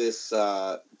this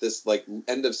this like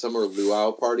end of summer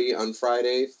luau party on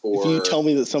Friday for. If you tell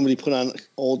me that somebody put on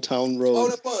Old Town Road, Oh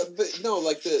no, but no!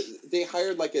 Like they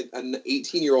hired like an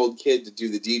 18-year-old kid to do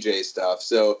the DJ stuff.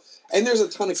 So and there's a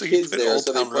ton of So you kids put there, Old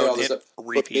so they Town play Road all this hit stuff. But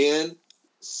repeat. man,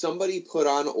 somebody put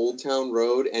on Old Town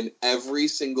Road, and every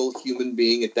single human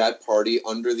being at that party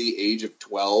under the age of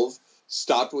 12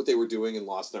 stopped what they were doing and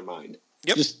lost their mind.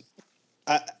 Yep. just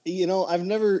I've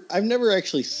never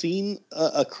actually seen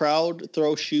a crowd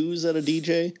throw shoes at a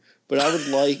DJ, but I would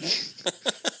like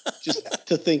just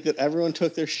to think that everyone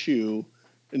took their shoe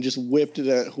and just whipped it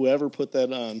at whoever put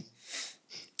that on.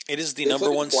 It is the They number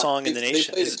played it one twi- song in the they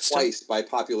nation. played Is it it still? twice by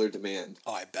popular demand.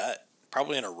 Oh, I bet.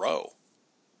 Probably in a row.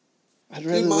 I'd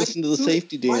rather Dude, listen to the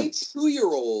safety dance.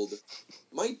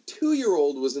 My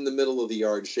 2-year-old was in the middle of the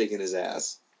yard shaking his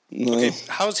ass. No. Okay,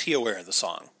 how is he aware of the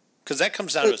song? Because that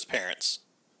comes down to his parents.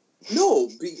 No,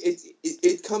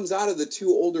 it comes out of the two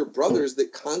older brothers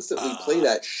that constantly play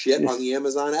that shit on the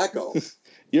Amazon Echo.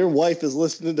 Your wife is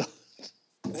listening to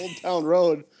Old Town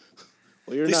Road.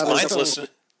 Well, you're At least not. mine's listening.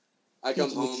 I come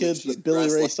Teaching the home kids and she's that Billy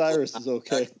dressed Ray like Cyrus is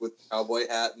okay. with the cowboy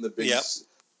hat and the big Yep.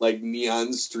 like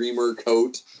neon streamer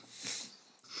coat.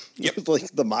 Yep. Like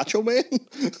the Macho Man.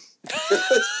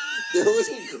 There was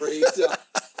a great.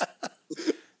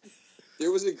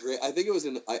 There was a great. I think it was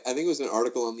an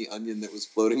article on the Onion that was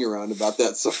floating around about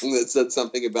that song that said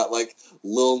something about like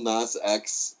Lil Nas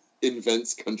X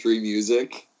invents country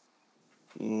music.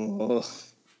 Oh.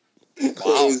 It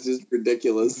was just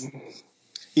ridiculous.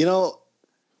 You know,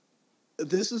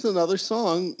 this is another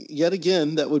song yet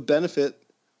again that would benefit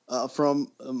from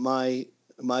my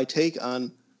take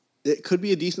on. It could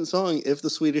be a decent song if the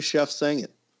Swedish Chef sang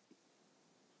it.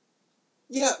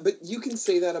 Yeah, but you can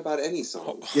say that about any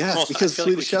song. Yeah, Well, because I feel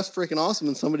Swedish like Chef's freaking awesome,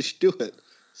 and somebody should do it.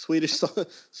 Swedish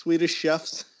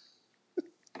Chefs.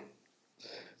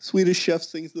 Swedish Chef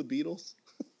sings the Beatles.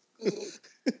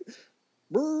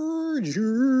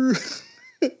 Berger,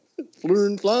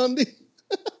 Flern Flondy.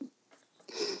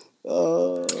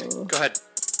 Go ahead.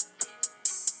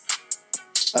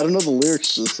 I don't know the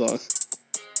lyrics to the song.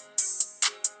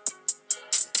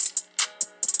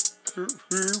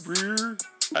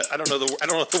 I don't know the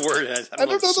word. I don't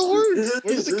know the words.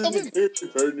 Where does it come in?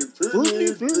 Fernie,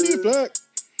 Fernie, black.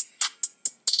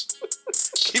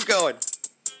 Keep going.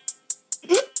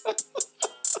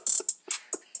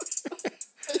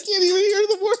 I can't even hear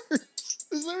the words.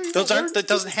 Is there even words? That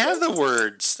doesn't have the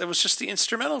words. That was just the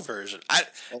instrumental version.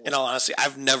 In all honesty,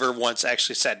 I've never once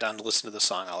actually sat down to listen to the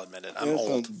song. I'll admit it. I'm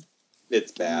old.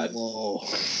 It's bad. Whoa.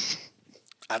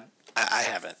 I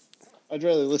haven't. I'd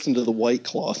rather listen to the White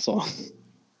Claw song.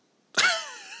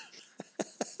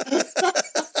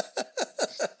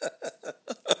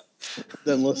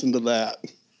 Than listen to that.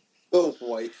 Oh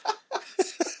boy.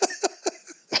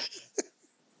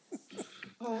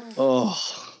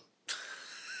 Oh.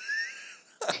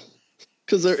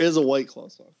 Because there is a White Claw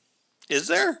song. Is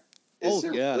there? Is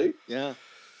there yeah. really? Yeah.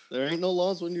 There ain't no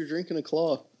laws when you're drinking a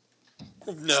claw.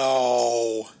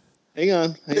 No. Hang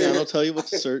on. I'll tell you what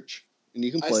to search. And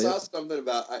you can I play saw it. something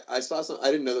about. I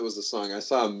didn't know that was a song. I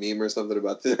saw a meme or something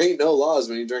about there ain't no laws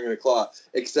when you're drinking a claw,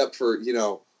 except for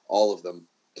all of them.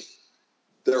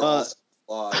 They're all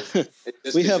laws. And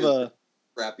just We 'cause have you're a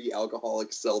crappy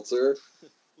alcoholic seltzer.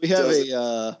 we have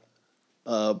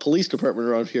a police department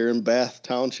around here in Bath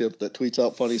Township that tweets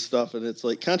out funny stuff, and it's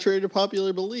like, contrary to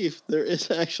popular belief, there is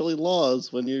actually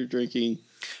laws when you're drinking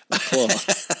a claw.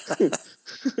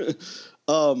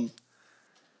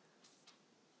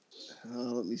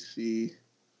 Let me see.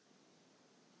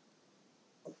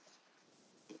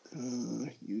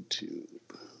 YouTube.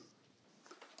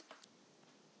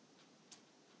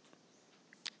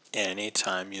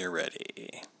 Anytime you're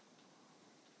ready.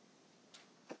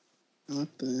 Not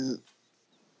that.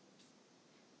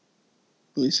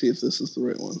 Let me see if this is the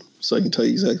right one, so I can tell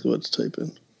you exactly what to type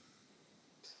in.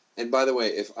 And by the way,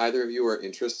 if either of you are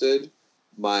interested,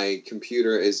 my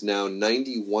computer is now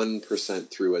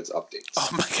 91% through its updates. Oh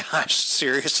my gosh!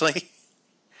 Seriously?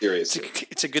 Seriously.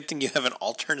 It's a good thing you have an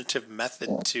alternative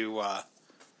method to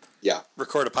Yeah.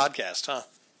 record a podcast, huh?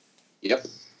 Yep.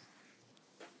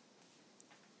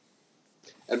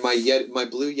 And my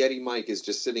Blue Yeti mic is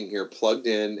just sitting here plugged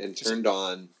in and turned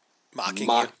on, Mocking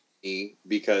me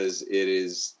because it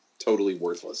is totally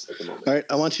worthless at the moment. All right,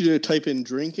 I want you to type in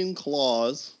drinking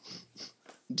claws,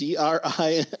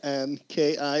 DRINKIN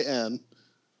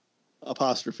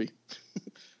apostrophe.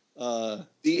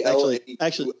 Actually,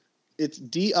 it's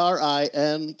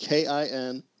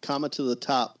DRINKIN, comma to the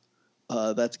top.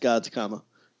 That's God's comma,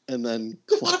 and then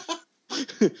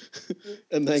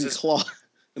and then claw,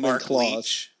 and Mark then claws.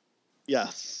 Leach.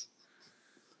 Yes.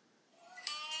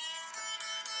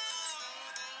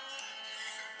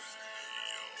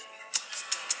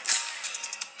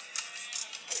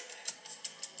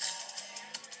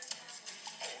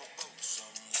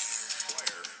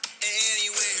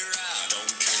 Anywhere, I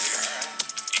don't care.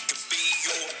 It could be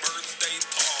your birthday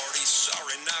party.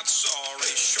 Sorry, not sorry.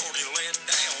 Shorty, let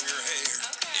down your hair.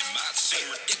 It might seem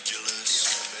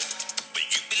ridiculous, but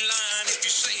you'd be lying if you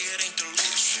say it ain't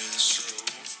delicious.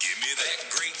 Give me that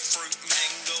grapefruit,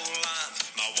 mango, lime.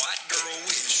 My white girl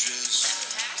wishes.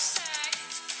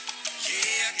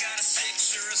 Yeah, I got a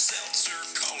sixer, a seltzer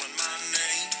calling my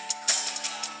name.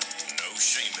 No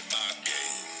shame in my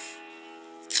game.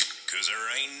 'Cause there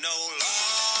ain't no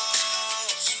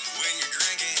laws when you're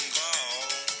drinking claw.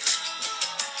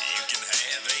 You can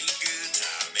have a good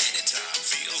time anytime.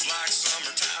 Feels like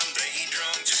summertime. Day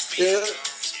drunk, just be There,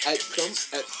 at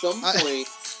some point,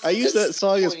 I use that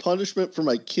song as point- punishment for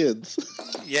my kids.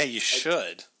 Yeah, you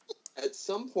should. At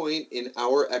some point in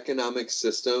our economic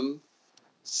system,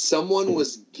 someone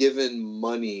was given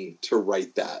money to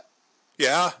write that.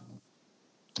 Yeah.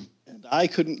 And I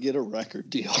couldn't get a record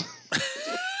deal.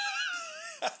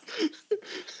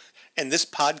 And this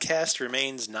podcast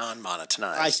remains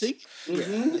non-monetized. I think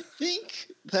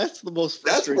that's the most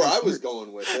That's frustrating where I was part.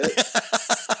 going with it.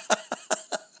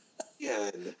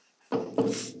 Man.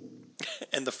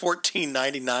 And the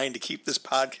 $14.99 to keep this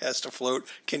podcast afloat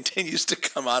continues to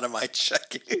come out of my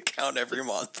checking account every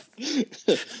month.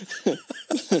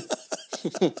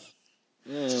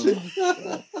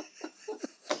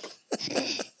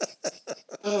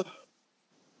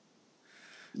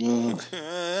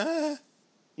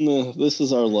 No, this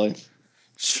is our life.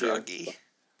 Shruggy.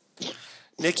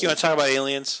 Nick, you want to talk about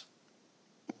aliens?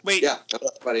 Wait, Yeah,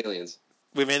 about aliens.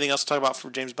 we have anything else to talk about for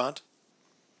James Bond?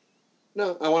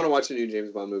 No, I want to watch a new James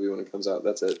Bond movie when it comes out.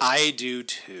 That's it. I do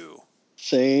too.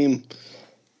 Same.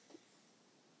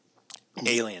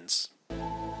 Aliens.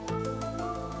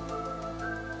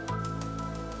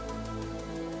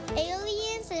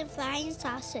 Aliens and flying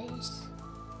saucers.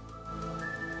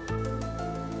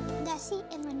 Nessie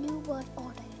in the New World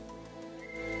Order.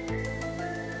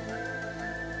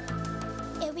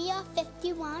 Area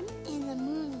 51 in the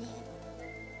moon land.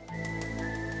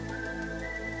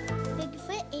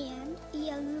 Bigfoot and the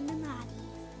Illuminati.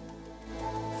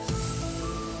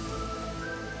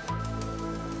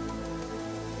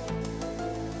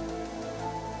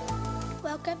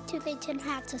 Welcome to the Tin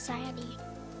Hat Society.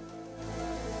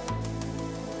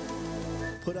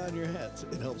 Put on your hat.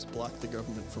 It helps block the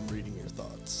government from reading your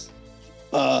thoughts.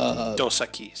 Dos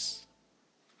Equis.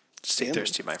 Stay Damn.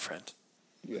 thirsty, my friend.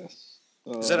 Yes.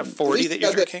 Is that a 40 that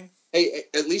you're drinking? Hey,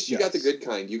 at least you got the Yes. good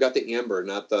kind. You got the amber,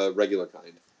 not the regular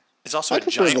kind. It's also I a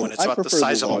prefer giant the- one. It's I about the prefer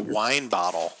size the of a lager. wine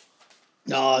bottle.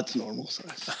 No, it's normal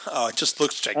size. Oh, it just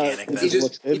looks gigantic. It then.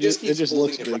 just- He just it keeps looks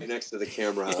holding it big. right next to the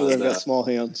camera. I've got small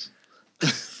hands.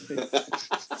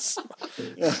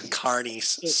 Carney's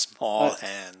small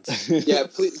hands. Yeah,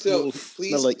 please. So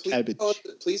Smell like cabbage.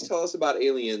 please tell us about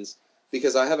aliens,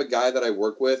 because I have a guy that I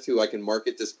work with who I can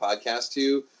market this podcast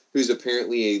to, who's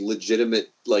apparently a legitimate,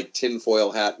 like,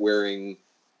 tinfoil hat wearing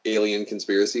alien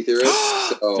conspiracy theorist.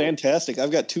 So, Fantastic.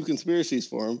 I've got 2 conspiracies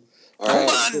for him. all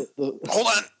right. Hold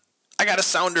on. I got a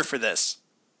sounder for this.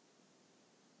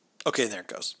 Okay, there it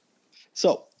goes.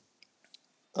 So,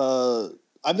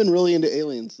 I've been really into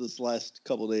aliens this last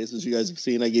couple of days. As you guys have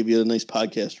seen, I gave you a nice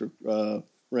podcast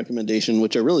recommendation,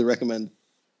 which I really recommend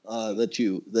that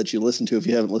you listen to if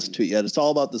you haven't listened to it yet. It's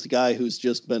all about this guy who's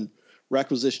just been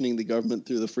requisitioning the government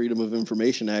through the Freedom of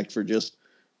Information Act for just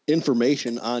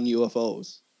information on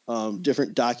UFOs,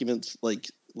 different documents like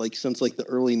since like the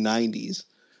early 90s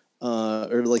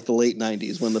or like the late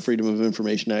 90s when the Freedom of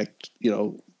Information Act,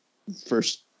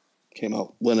 first came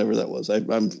out, whenever that was. I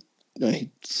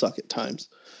suck at times.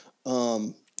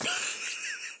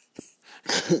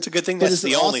 It's a good thing But that's it's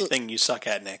the only also- thing you suck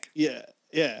at, Nick. Yeah.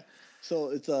 So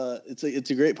it's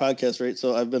a great podcast, right?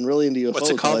 So I've been really into UFOs. What's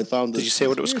it called? I found Did this you say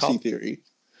what it was conspiracy called? Theory.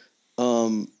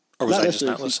 Or was Not I just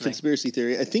necessarily not listening? conspiracy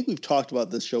theory. I think we've talked about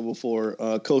this show before.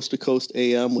 Coast to Coast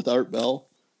AM with Art Bell.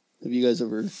 Have you guys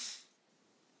ever?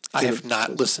 I have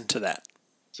not listened to that.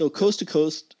 So Coast to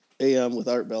Coast AM with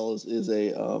Art Bell is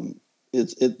a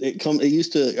it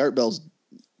used to, Art Bell's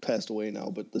passed away now,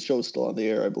 but the show's still on the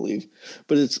air, I believe.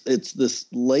 But it's this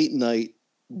late night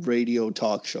radio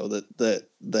talk show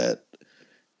that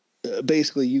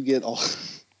basically you get all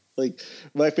like,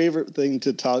 my favorite thing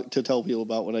to tell people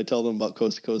about when I tell them about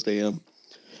Coast to Coast AM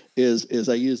is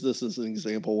I use this as an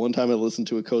example. One time I listened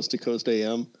to a Coast to Coast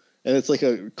AM, and it's like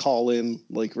a call-in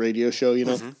like radio show,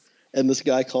 Mhm. and this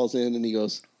guy calls in and he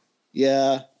goes,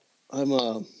 "Yeah,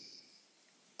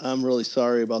 I'm really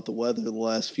sorry about the weather the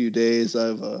last few days.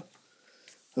 I've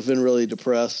been really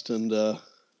depressed, and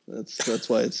that's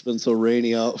why it's been so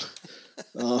rainy out."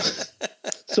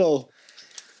 So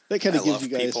that kind I of gives love you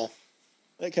guys people.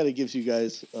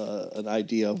 an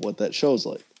idea of what that show's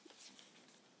like.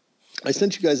 I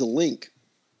sent you guys a link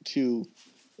to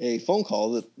a phone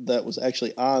call that was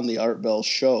actually on the Art Bell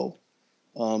show,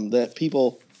 that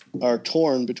people are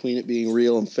torn between it being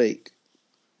real and fake.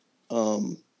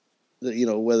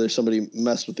 Whether somebody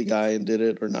messed with the guy and did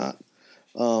it or not.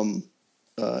 And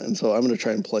so I'm going to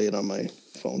try and play it on my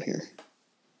phone here.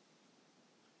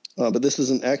 But this is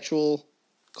an actual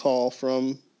call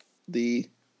from the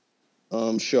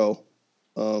show,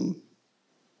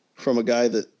 from a guy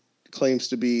that claims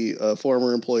to be a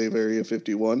former employee of Area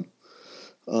 51.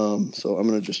 So I'm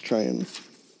going to just try and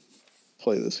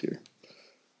play this here.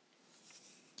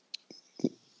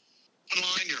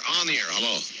 Online, your on the air.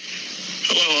 Hello.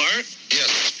 Hello, Art.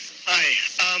 Yes. Hi.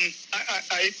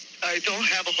 I don't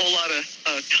have a whole lot of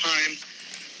time.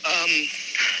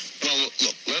 Well,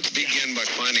 look, let's begin by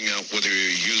finding out whether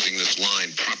you're using this line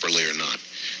properly or not.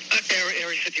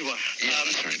 Area 51. Yeah,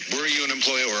 that's right. Were you an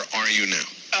employee or are you now?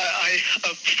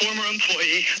 A former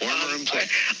employee. Former employee.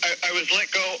 I was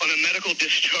let go on a medical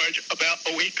discharge about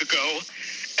a week ago,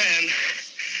 and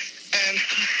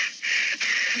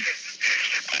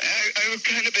I've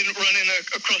kind of been running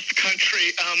across the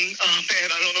country. Man,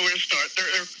 I don't know where to start.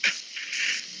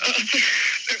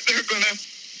 They're gonna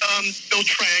they'll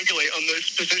triangulate on this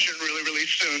position really, really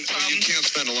soon. Well, you can't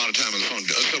spend a lot of time on the phone,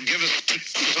 so give us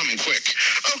something quick.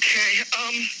 Okay.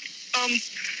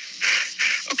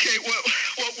 Okay.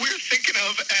 What we're thinking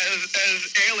of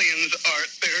as aliens are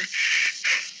they're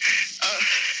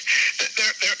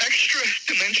extra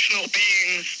dimensional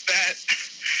beings that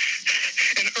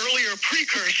an earlier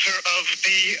precursor of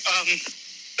the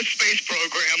space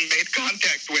program made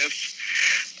contact with.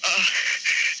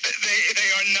 They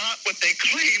are not what they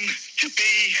claim to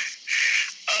be.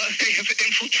 They have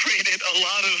infiltrated a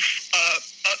lot of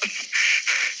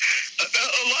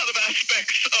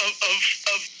aspects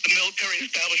of the military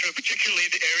establishment, particularly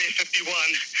the Area 51.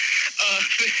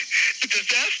 The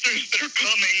disasters that are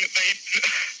coming,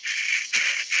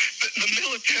 the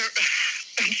military.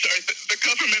 I'm sorry, the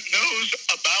government knows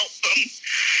about them,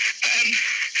 and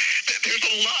there's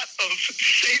a lot of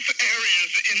safe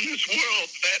areas in this world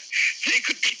that they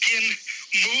could begin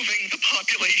moving the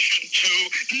population to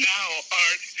now,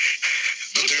 Art.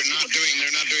 But they're not doing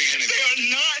anything. They are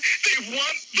not. They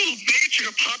want the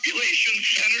major population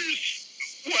centers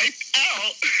wiped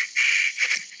out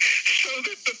so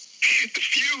that the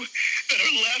few that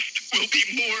are left will be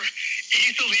more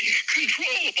easily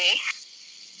controllable.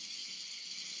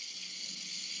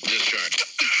 Discharge.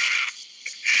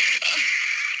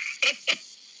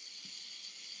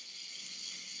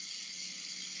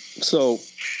 So,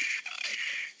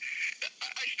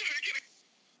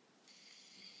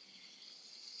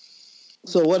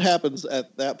 what happens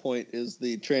at that point is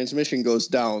the transmission goes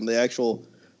down. The actual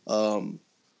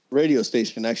radio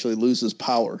station actually loses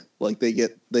power. Like they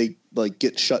get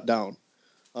shut down.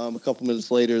 A couple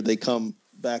minutes later, they come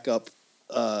back up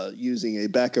using a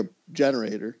backup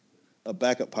generator, a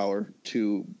backup power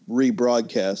to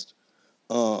rebroadcast.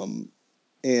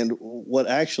 And what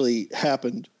actually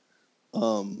happened.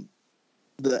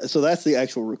 So that's the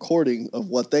actual recording of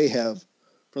what they have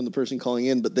from the person calling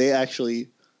in, but they actually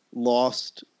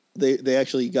lost. They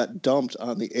actually got dumped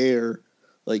on the air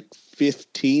like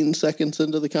 15 seconds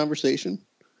into the conversation.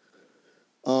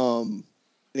 So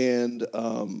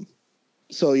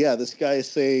yeah, this guy is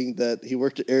saying that he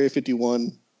worked at Area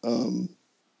 51,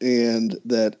 and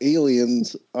that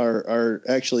aliens are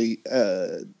actually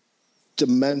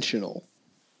dimensional,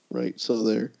 right? So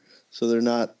they're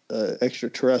not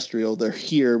extraterrestrial. They're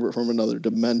here, but from another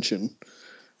dimension.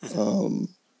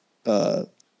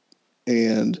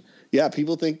 And yeah,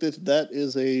 people think that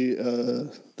is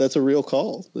that's a real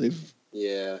call. I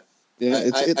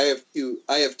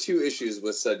have two issues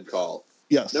with said call.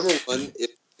 Yes. Number one,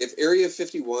 if Area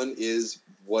 51 is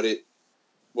what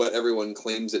everyone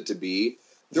claims it to be,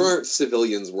 there aren't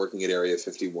civilians working at Area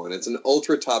 51. It's an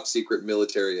ultra top secret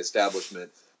military establishment.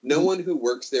 No one who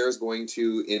works there is going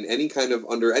to,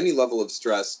 under any level of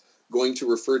stress, going to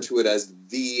refer to it as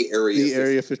the Area 51.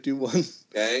 Area 51.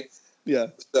 Okay?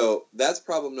 Yeah. So that's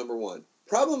problem number one.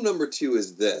 Problem number two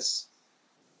is this.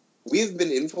 We've been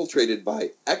infiltrated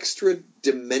by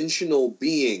extra-dimensional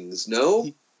beings,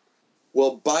 no?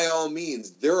 Well, by all means,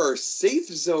 there are safe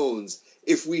zones.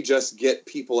 If we just get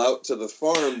people out to the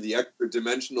farm, the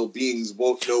extra-dimensional beings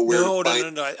won't know where to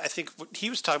find... No. I think what he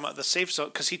was talking about the safe zone,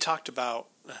 because he talked about...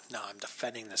 No, I'm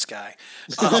defending this guy.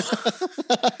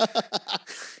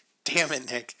 Damn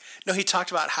it, Nick. No, he talked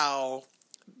about how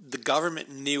the government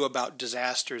knew about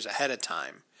disasters ahead of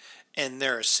time, and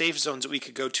there are safe zones that we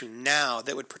could go to now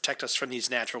that would protect us from these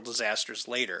natural disasters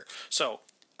later. So,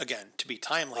 again, to be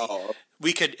timely,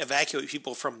 we could evacuate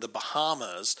people from the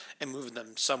Bahamas and move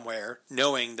them somewhere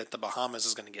knowing that the Bahamas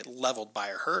is going to get leveled by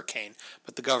a hurricane,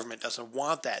 but the government doesn't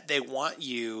want that. They want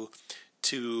you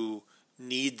to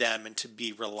need them and to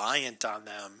be reliant on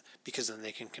them because then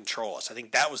they can control us. I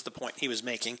think that was the point he was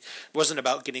making. It wasn't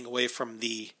about getting away from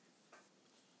the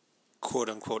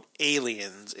quote-unquote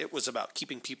aliens. It was about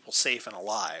keeping people safe and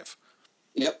alive.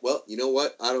 Yep, well, you know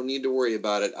what? I don't need to worry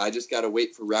about it. I just got to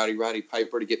wait for Rowdy Roddy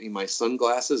Piper to get me my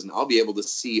sunglasses, and I'll be able to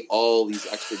see all these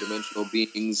extra-dimensional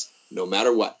beings no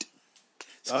matter what.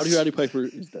 Rowdy Roddy Piper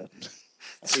is dead.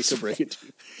 I hate to break it to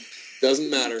you.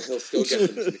 Doesn't matter. He'll still get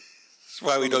them to me. That's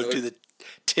why we don't do the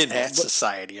Tin Hat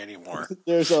Society anymore.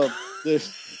 We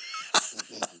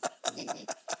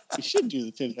should do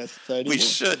the Tin Hat Society. We more.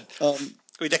 should.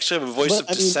 We'd actually have a voice of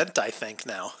dissent, I think,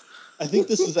 now. I think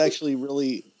this has actually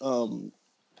really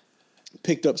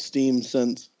picked up steam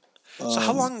since. So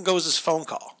how long ago was this phone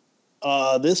call?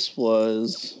 This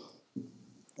was,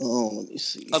 let me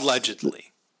see.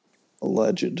 Allegedly.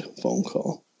 Alleged phone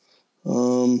call.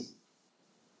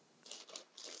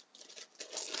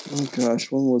 Oh gosh,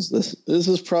 when was this? This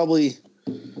is probably.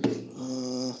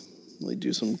 Let me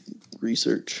do some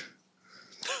research.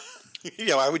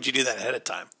 Yeah, why would you do that ahead of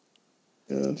time?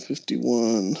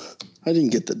 51. I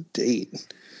didn't get the date.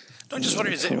 No, I'm just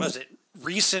wondering, was it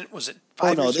recent? Was it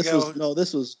 5 years ago?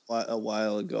 This was a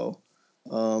while ago.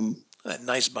 That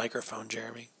nice microphone,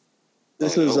 Jeremy.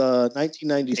 This is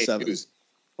 1997. Hey,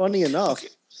 Funny enough,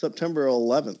 September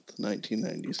 11th,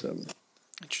 1997.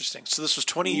 Interesting. So this was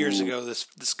 20 years ago.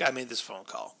 This guy made this phone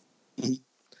call.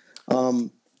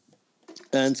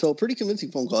 And so, pretty convincing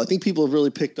phone call. I think people have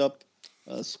really picked up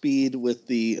speed with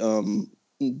the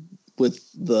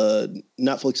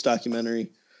Netflix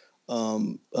documentary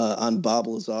on Bob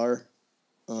Lazar,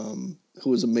 who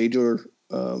was a major.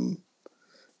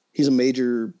 He's a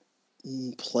major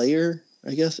player,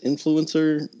 I guess,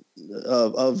 influencer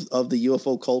of the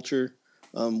UFO culture.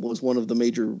 Was one of the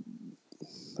major.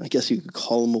 I guess you could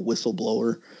call him a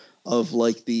whistleblower of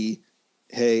like the,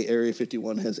 hey, Area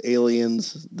 51 has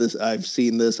aliens. This I've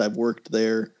seen this. I've worked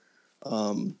there,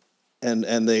 and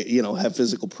they have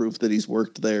physical proof that he's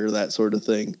worked there. That sort of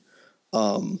thing.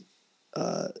 So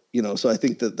I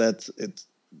think it's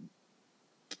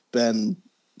been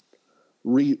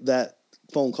that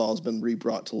phone call has been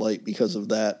re-brought to light because of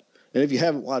that. And if you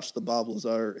haven't watched the Bob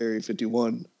Lazar Area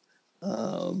 51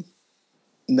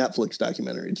 Netflix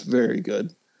documentary, it's very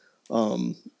good.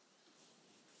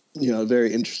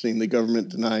 Very interesting. The government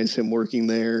denies him working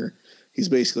there. He's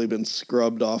basically been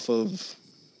scrubbed off of,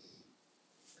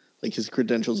 like, his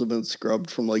credentials have been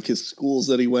scrubbed from, like, his schools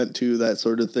that he went to, that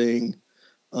sort of thing.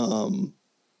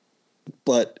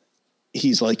 But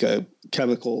he's like a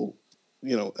chemical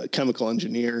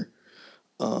engineer.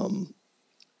 That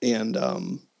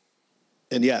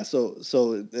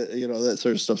sort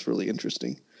of stuff's really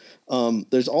interesting.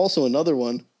 There's also another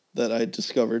one that I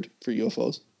discovered for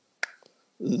UFOs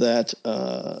that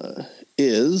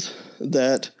is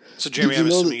that. So Jeremy, I'm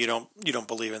assuming you don't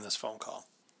believe in this phone call.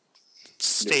 It's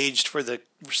staged for the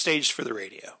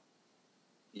radio.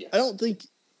 Yeah. I don't think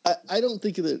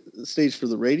that it's staged for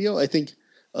the radio. I think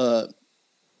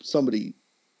somebody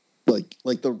like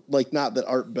not that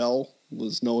Art Bell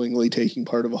was knowingly taking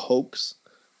part of a hoax,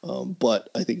 but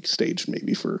I think staged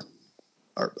maybe for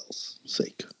Art Bell's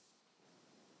sake.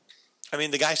 I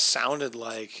mean, the guy sounded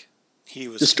like he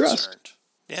was distressed. Concerned.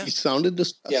 Yeah, he sounded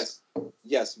distressed.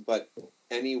 Yes, but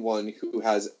anyone who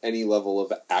has any level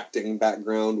of acting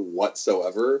background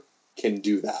whatsoever can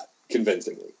do that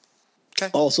convincingly.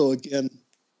 Okay. Also, again,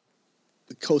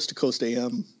 the Coast to Coast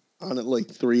AM on at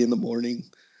like 3 a.m.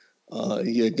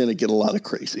 You're gonna get a lot of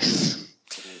crazies.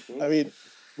 I mean,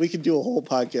 we could do a whole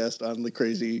podcast on the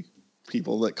crazy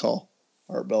people that call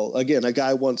Art Bell. Again, a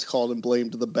guy once called and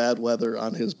blamed the bad weather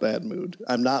on his bad mood.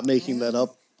 I'm not making that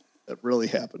up. That really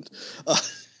happened.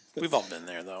 We've all been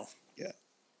there, though. Yeah.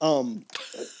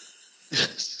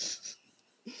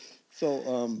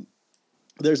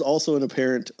 There's also an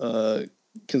apparent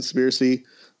conspiracy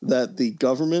that the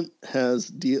government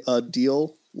has a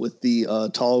deal with the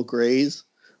tall grays,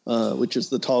 which is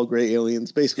the tall gray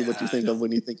aliens, basically what you think of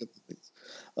when you think of things.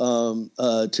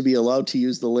 To be allowed to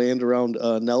use the land around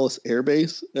Nellis Air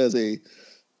Base as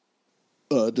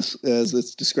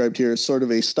it's described here, sort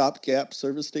of a stopgap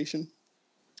service station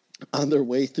on their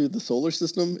way through the solar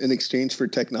system in exchange for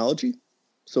technology.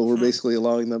 So we're basically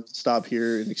allowing them to stop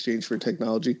here in exchange for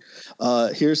technology.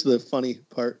 Here's the funny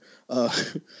part.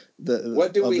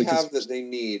 What do we have that they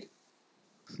need?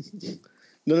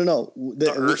 No.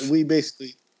 We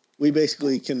basically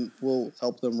we'll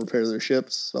help them repair their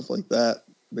ships, stuff like that.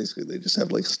 Basically, they just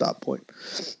have like a stop point.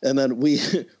 And then we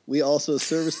also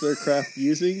service their craft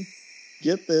using,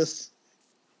 get this.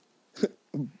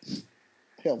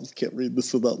 I almost can't read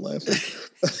this without laughing.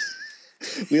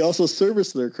 We also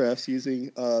service their crafts using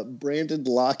branded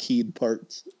Lockheed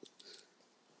parts.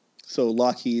 So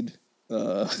Lockheed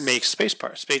makes space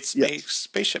parts, makes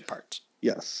spaceship parts.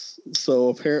 Yes. So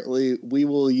apparently we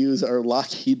will use our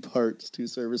Lockheed parts to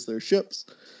service their ships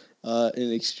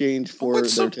in exchange for their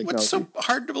technology. What's so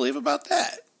hard to believe about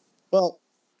that? Well,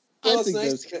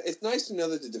 it's nice to know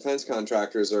that the defense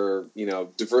contractors are,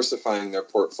 diversifying their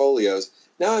portfolios.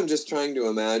 Now I'm just trying to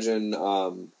imagine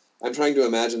I'm trying to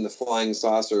imagine the flying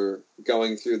saucer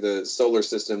going through the solar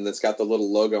system that's got the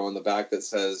little logo on the back that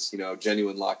says,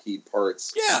 genuine Lockheed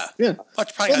parts. Yeah.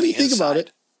 Much probably on the think inside. about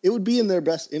it, it would be in their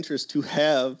best interest to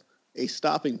have a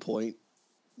stopping point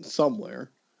somewhere.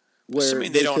 Where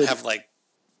Assuming they don't have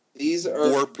these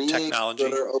are warp beings technology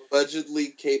that are allegedly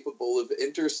capable of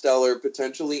interstellar,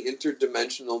 potentially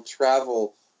interdimensional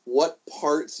travel. What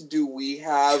parts do we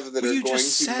have that are going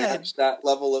to match that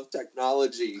level of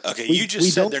technology? Okay, you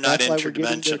just said they're not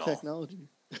interdimensional. Technology.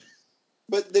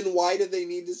 But then why do they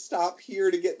need to stop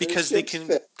here to get because they can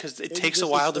fixed? because it takes a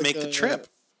while to make the trip.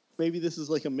 Maybe this is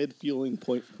like a mid-fueling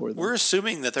point for them. We're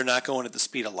assuming that they're not going at the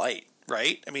speed of light,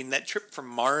 right? I mean, that trip from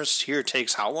Mars here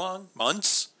takes how long?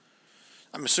 Months?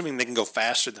 I'm assuming they can go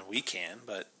faster than we can,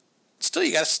 but still,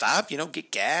 you got to stop.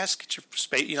 Get gas, get your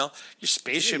space. Your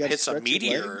spaceship hits a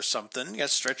meteor or something. You got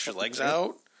to stretch your legs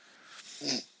out.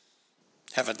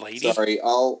 Have a lady. Sorry,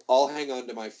 I'll hang on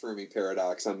to my Fermi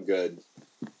paradox. I'm good.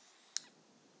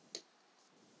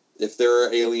 If there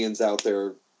are aliens out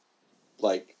there,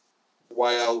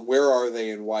 where are they,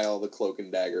 and why all the cloak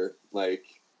and dagger?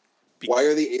 Why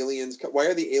are the aliens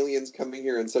coming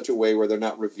here in such a way where they're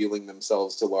not revealing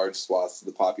themselves to large swaths of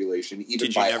the population? Even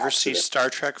Did you never see Star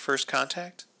Trek First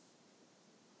Contact?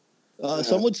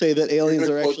 Some would say that aliens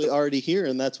are actually already here,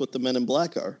 and that's what the Men in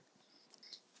Black are.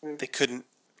 They couldn't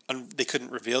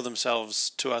reveal themselves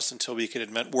to us until we could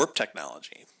invent warp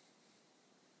technology.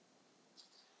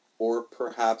 Or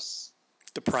perhaps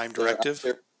the Prime Directive,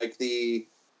 like the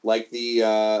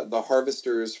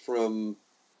harvesters from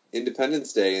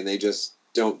Independence Day, and they just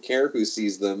don't care who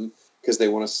sees them because they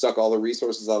want to suck all the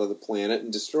resources out of the planet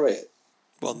and destroy it.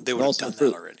 Well, they would have done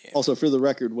that already. Also, for the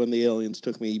record, when the aliens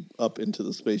took me up into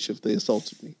the spaceship, they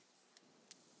assaulted me.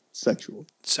 Sexually.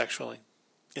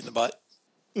 In the butt?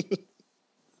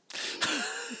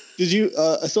 Did you?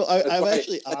 That's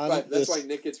why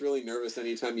Nick gets really nervous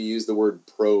anytime you use the word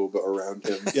probe around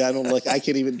him. Yeah, I don't I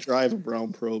can't even drive a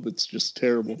brown probe. It's just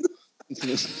terrible.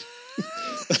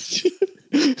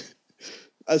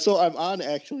 So I'm on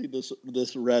actually this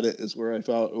Reddit is where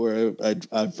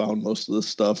I found most of this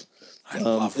stuff. I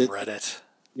love Reddit.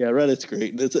 Yeah, Reddit's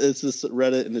great. It's this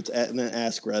Reddit, and it's an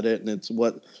Ask Reddit, and it's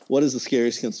what is the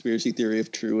scariest conspiracy theory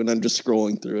if true? And I'm just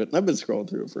scrolling through it, and I've been scrolling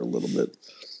through it for a little bit.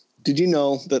 Did you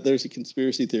know that there's a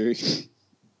conspiracy theory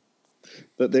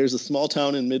that there's a small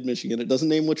town in mid-Michigan? It doesn't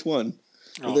name which one.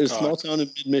 But there's a small town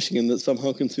in mid-Michigan that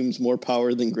somehow consumes more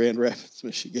power than Grand Rapids,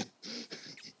 Michigan.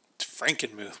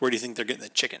 Frankenmuth. Where do you think they're getting the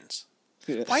chickens?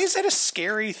 Yeah. Why is that a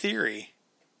scary theory?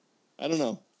 I don't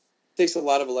know. It takes a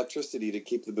lot of electricity to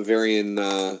keep the Bavarian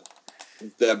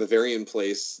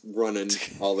place running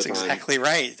all the time. That's exactly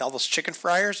right. All those chicken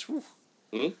fryers.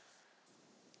 Hmm?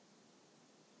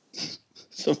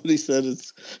 Somebody said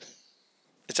it's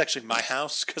actually my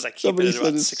house because I keep it at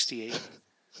about 68.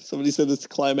 Somebody said it's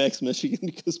Climax, Michigan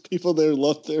because people there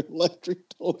love their electric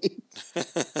toys.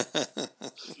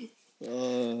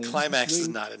 Climax is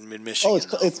not in mid-Michigan.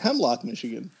 Oh, it's Hemlock,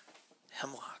 Michigan.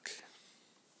 Hemlock.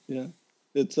 Yeah.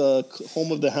 It's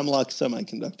home of the Hemlock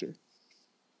Semiconductor.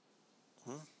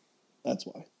 That's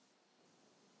why.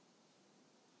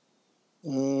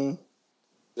 Don't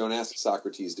ask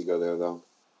Socrates to go there, though.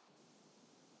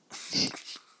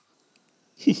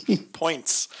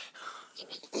 Points.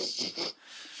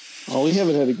 Oh, we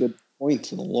haven't had a good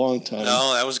point in a long time.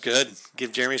 No, that was good.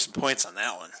 Give Jeremy some points on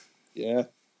that one. Yeah.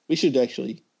 We should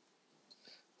actually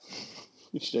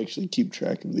keep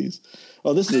track of these.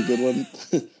 Oh, this is a good one.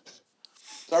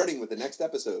 Starting with the next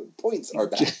episode, points are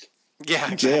back.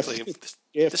 Yeah, exactly.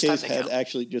 JFK's head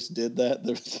actually just did that.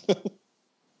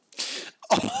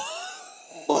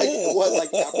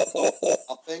 Like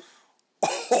nothing?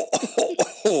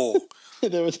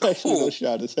 There was actually no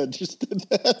shot. His head just did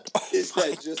that. His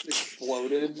head just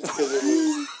exploded because it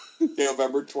was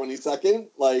November 22nd.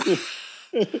 Like,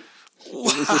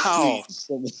 wow.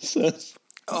 Someone says.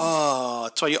 Oh,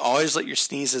 that's why you always let your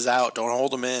sneezes out. Don't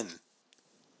hold them in.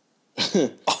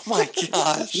 Oh my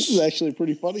gosh. This is actually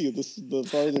pretty funny. The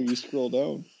farther you scroll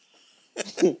down.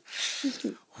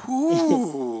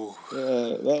 Ooh.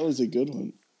 That was a good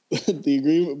one. The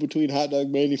agreement between hot dog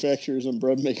manufacturers and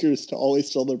bread makers to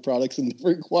always sell their products in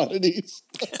different quantities.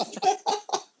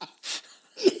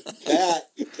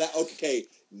 Okay.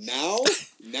 Now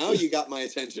you got my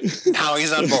attention. Now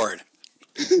he's on board.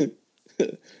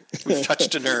 We've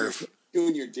touched a nerve.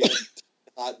 Doing your damn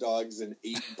hot dogs and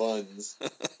 8 buns.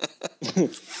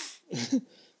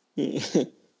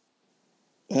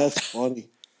 That's funny.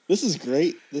 This is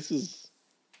great. This is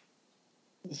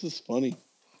funny.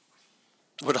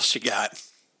 What else you got?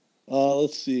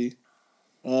 Let's see.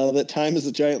 That time is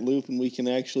a giant loop and we can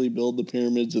actually build the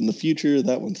pyramids in the future.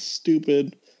 That one's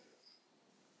stupid.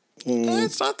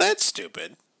 It's not that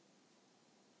stupid.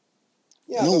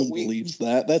 Yeah, no one believes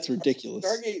that. That's ridiculous.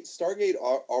 Stargate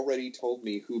already told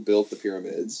me who built the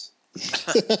pyramids.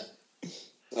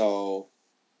 So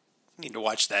I need to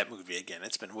watch that movie again.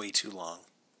 It's been way too long.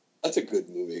 That's a good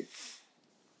movie.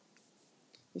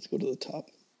 Let's go to the top.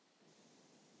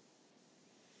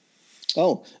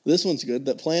 Oh, this one's good.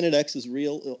 That Planet X is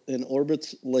real and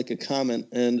orbits like a comet,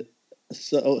 and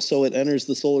so it enters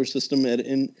the solar system at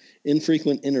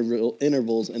infrequent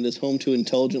intervals and is home to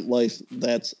intelligent life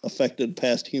that's affected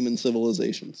past human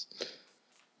civilizations.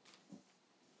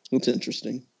 That's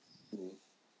interesting.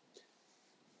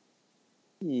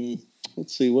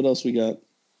 Let's see, what else we got?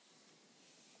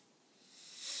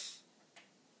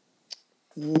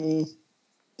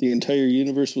 The entire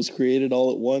universe was created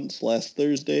all at once last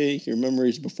Thursday. Your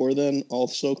memories before then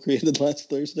also created last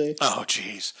Thursday. Oh,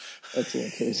 jeez. That's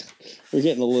okay. We're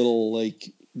getting a little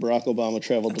like Barack Obama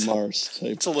traveled to Mars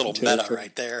type. It's a little meta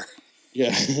right there.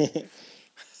 Yeah.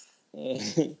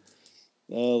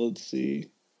 Let's see.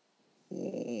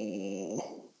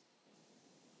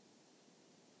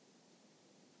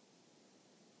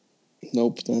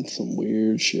 Nope, that's some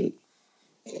weird shit.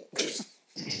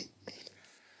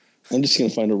 I'm just going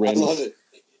to find a random... I love it.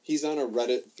 He's on a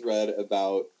Reddit thread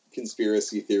about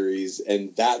conspiracy theories,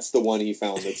 and that's the one he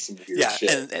found that's some weird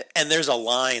shit. And there's a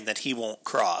line that he won't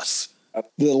cross.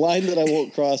 The line that I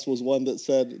won't cross was one that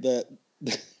said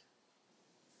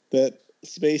that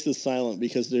space is silent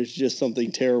because there's just something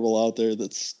terrible out there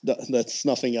that's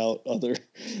snuffing out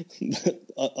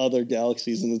other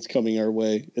galaxies and it's coming our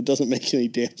way. It doesn't make any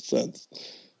damn sense.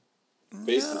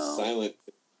 Space is silent.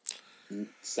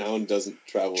 Sound doesn't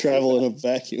travel in a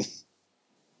vacuum.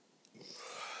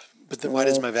 But then why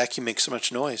does my vacuum make so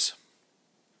much noise?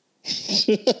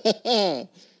 We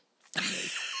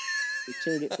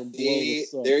turned it from below the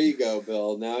sun. There you go,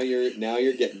 Bill. Now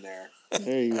you're getting there.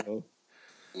 There you go.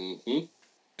 Mm-hmm.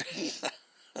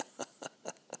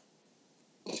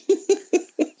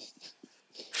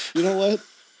 You know what?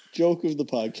 Joke of the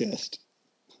podcast.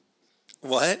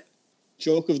 What?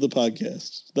 Joke of the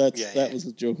podcast. That was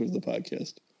the joke of the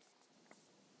podcast.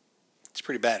 It's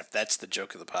pretty bad if that's the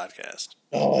joke of the podcast.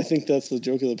 Oh, I think that's the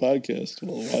joke of the podcast.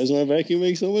 Well, why does my vacuum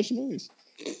make so much noise?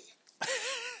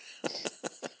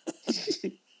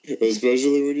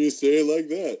 Especially when you say it like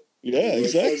that. Yeah,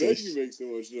 exactly. My vacuum makes so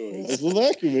much noise. Why does the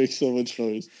vacuum make so much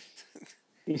noise?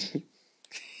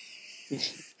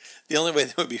 The only way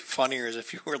that would be funnier is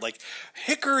if you were like,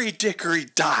 Hickory Dickory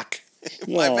Dock.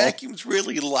 My vacuum's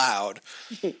really loud.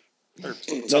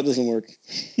 That doesn't work.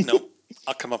 Nope.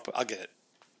 I'll get it.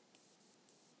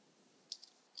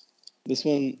 This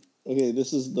one, okay,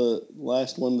 this is the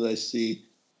last one that I see,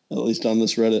 at least on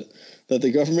this Reddit, that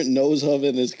the government knows of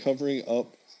and is covering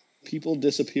up people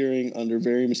disappearing under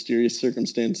very mysterious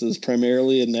circumstances,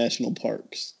 primarily in national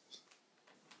parks.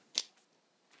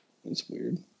 That's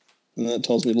weird. And that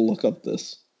tells me to look up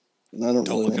this. And I don't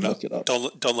really want to look it up.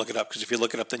 Don't look it up, because if you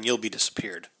look it up, then you'll be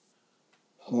disappeared.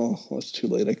 Oh, well, it's too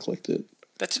late. I clicked it.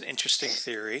 That's an interesting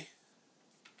theory.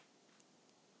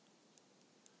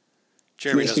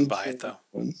 Jeremy doesn't buy it, though.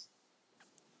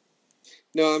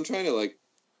 No, I'm trying to,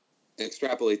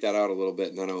 extrapolate that out a little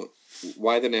bit, and I don't...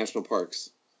 Why the national parks?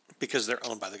 Because they're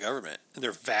owned by the government. And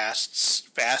they're vast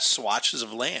swatches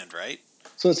of land, right?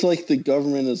 So it's like the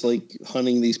government is,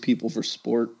 hunting these people for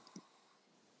sport?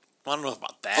 I don't know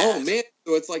about that. Oh, man.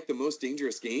 So it's like the most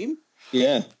dangerous game?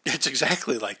 Yeah. It's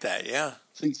exactly like that, yeah.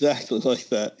 It's exactly like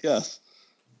that, yes.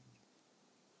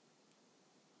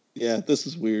 Yeah, this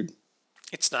is weird.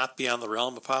 It's not beyond the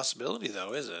realm of possibility,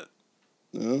 though, is it?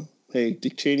 No. Hey,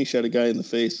 Dick Cheney shot a guy in the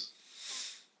face.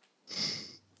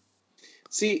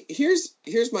 See, here's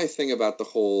my thing about the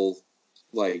whole,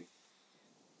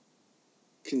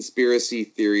 conspiracy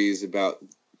theories about,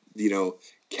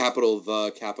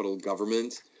 capital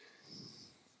government.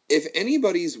 If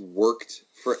anybody's worked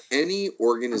for any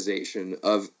organization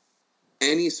of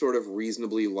any sort of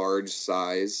reasonably large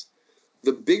size,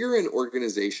 the bigger an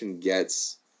organization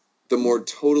gets, the more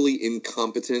totally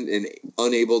incompetent and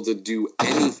unable to do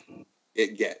anything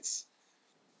it gets.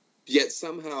 Yet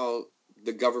somehow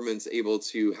the government's able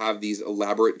to have these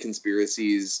elaborate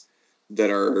conspiracies that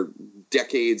are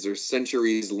decades or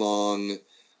centuries long.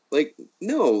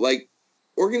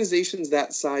 Organizations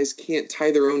that size can't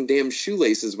tie their own damn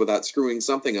shoelaces without screwing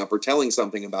something up or telling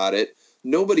something about it.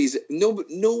 No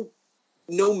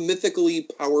mythically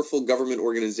powerful government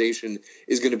organization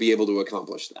is going to be able to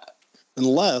accomplish that.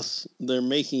 Unless they're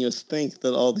making us think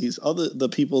that all these the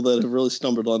people that have really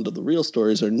stumbled onto the real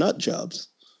stories are nut jobs.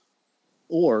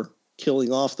 or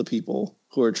killing off the people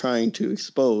who are trying to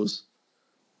expose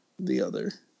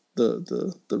the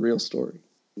real story.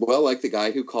 Well, like the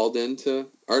guy who called in to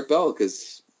Art Bell,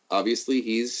 because obviously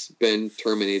he's been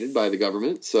terminated by the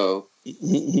government. So,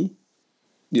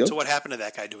 Yep. So what happened to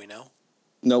that guy? Do we know?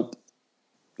 Nope.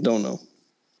 Don't know.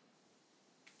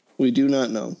 We do not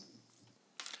know.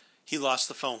 He lost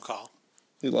the phone call.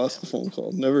 He lost the phone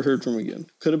call. Never heard from him again.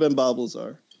 Could have been Bob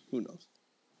Lazar. Who knows?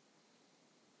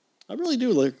 I really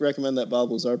do recommend that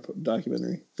Bob Lazar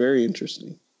documentary. Very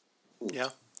interesting. Yeah.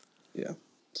 Yeah.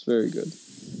 It's very good.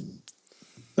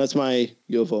 That's my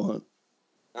UFO hunt.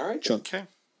 all right. Chunk. Okay.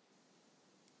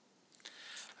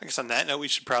 I guess on that note, we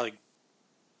should probably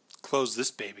close this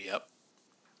baby up.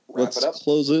 Wrap Let's it up.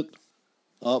 close it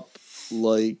up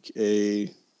like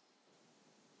a...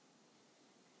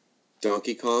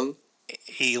 Donkey Kong.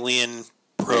 Alien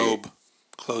probe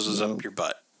closes No. up your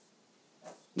butt.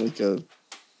 Like a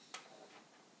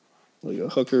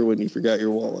hooker when you forgot your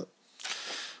wallet.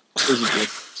 There's a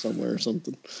gift somewhere or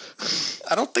something.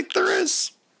 I don't think there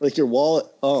is. Like your wallet.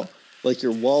 Oh, like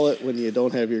your wallet when you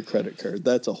don't have your credit card.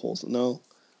 That's a whole. No,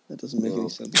 that doesn't make any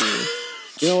sense. Either.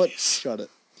 You know what? Shut it.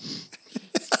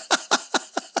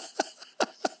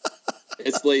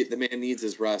 It's late. The man needs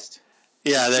his rest.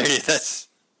 Yeah, that's.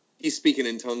 He's speaking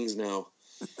in tongues now.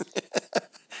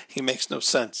 He makes no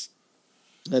sense.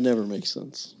 That never makes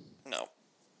sense. No.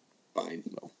 Fine.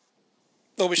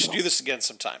 Well, we should do this again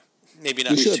sometime. Maybe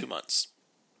not We in should. 2 months.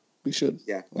 We should.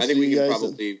 Yeah, I'll I think see we you can guys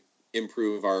probably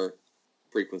improve our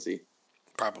frequency.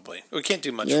 Probably. We can't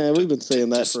do much. Yeah, we've been saying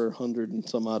that just for 100 and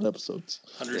some odd episodes.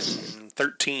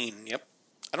 113. Yep.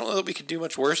 I don't know that we could do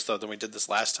much worse though than we did this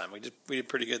last time. We did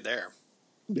pretty good there.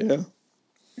 Yeah.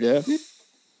 Yeah.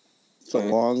 It's a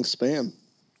long span.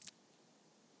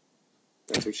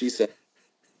 That's what she said.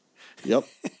 Yep.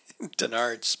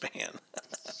 Denard span.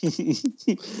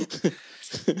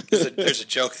 There's a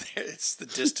joke there. It's the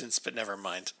distance, but never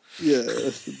mind. Yeah.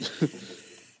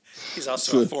 He's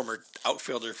also a former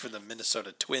outfielder for the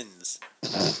Minnesota Twins.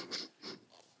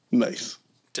 Nice.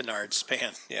 Denard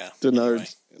span. Yeah.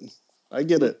 Denard. Anyway. I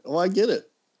get it. Oh, I get it.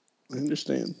 I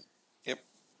understand. Yep.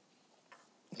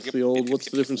 It's Yep, the old, yep, what's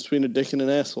yep, the difference between a dick and an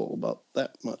asshole? About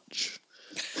that much.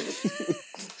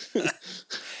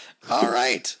 All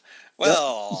right.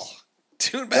 Well,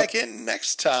 tune back in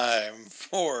next time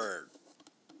for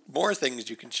more things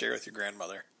you can share with your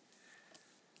grandmother.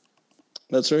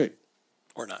 That's right.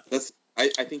 Or not. I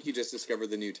think you just discovered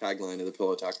the new tagline of the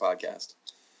Pillow Talk podcast.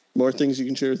 More things you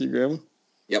can share with your grandma?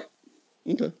 Yep.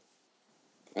 Okay.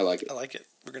 I like it. I like it.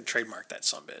 We're going to trademark that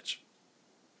sumbitch.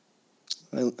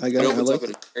 I It got it. I opens like up an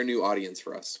it. entire new audience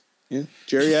for us. Yeah.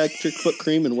 Geriatric foot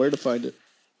cream and where to find it.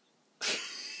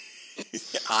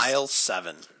 Aisle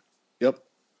 7. Yep.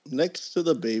 Next to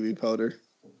the baby powder.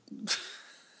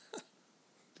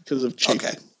 Because of chafing.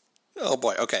 Okay. Oh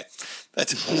boy. Okay. I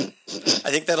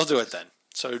think that'll do it then.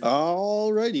 So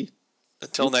Alrighty.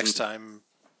 until next time,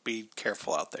 be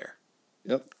careful out there.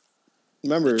 Yep.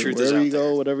 Remember, truth is wherever out you go,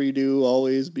 there. whatever you do,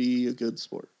 always be a good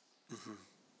sport. Mm-hmm.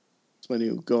 It's my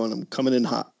new going. I'm coming in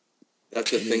hot.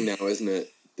 That's a thing now, isn't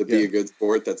it? To be Yeah. a good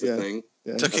sport, that's Yeah. a thing.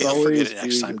 Yeah, It's okay. it's I'll always forget it be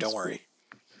next a time. good Don't sport. worry.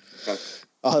 Okay.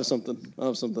 I'll have something. I'll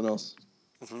have something else.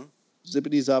 Mhm.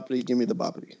 Zippity zoppity, give me the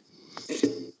boppity.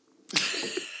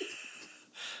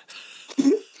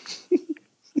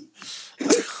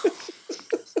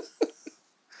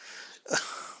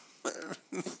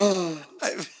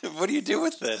 What do you do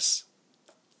with this?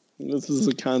 This is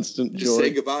a constant Just say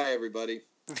joy. goodbye, everybody.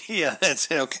 Yeah, that's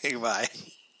it. Okay, bye.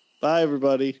 Bye,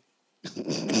 everybody.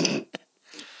 But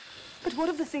what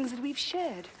of the things that we've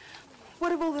shared?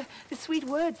 What of all the sweet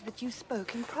words that you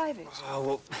spoke in private?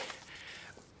 Oh,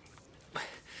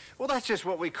 well, that's just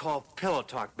what we call pillow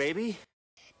talk, baby.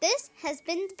 This has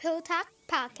been the Pillow Talk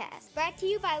Podcast, brought to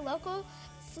you by Local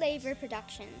Flavor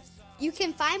Productions. You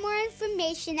can find more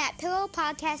information at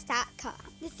pillowpodcast.com.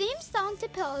 The theme song to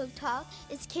Pillow Talk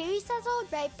is Carrie Says All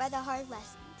Right by The Hard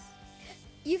Lessons.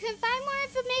 You can find more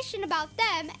information about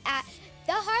them at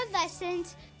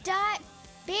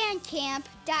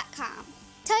thehardlessons.bandcamp.com.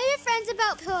 Tell your friends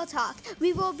about Pillow Talk.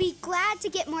 We will be glad to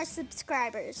get more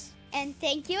subscribers. And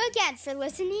thank you again for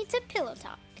listening to Pillow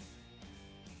Talk.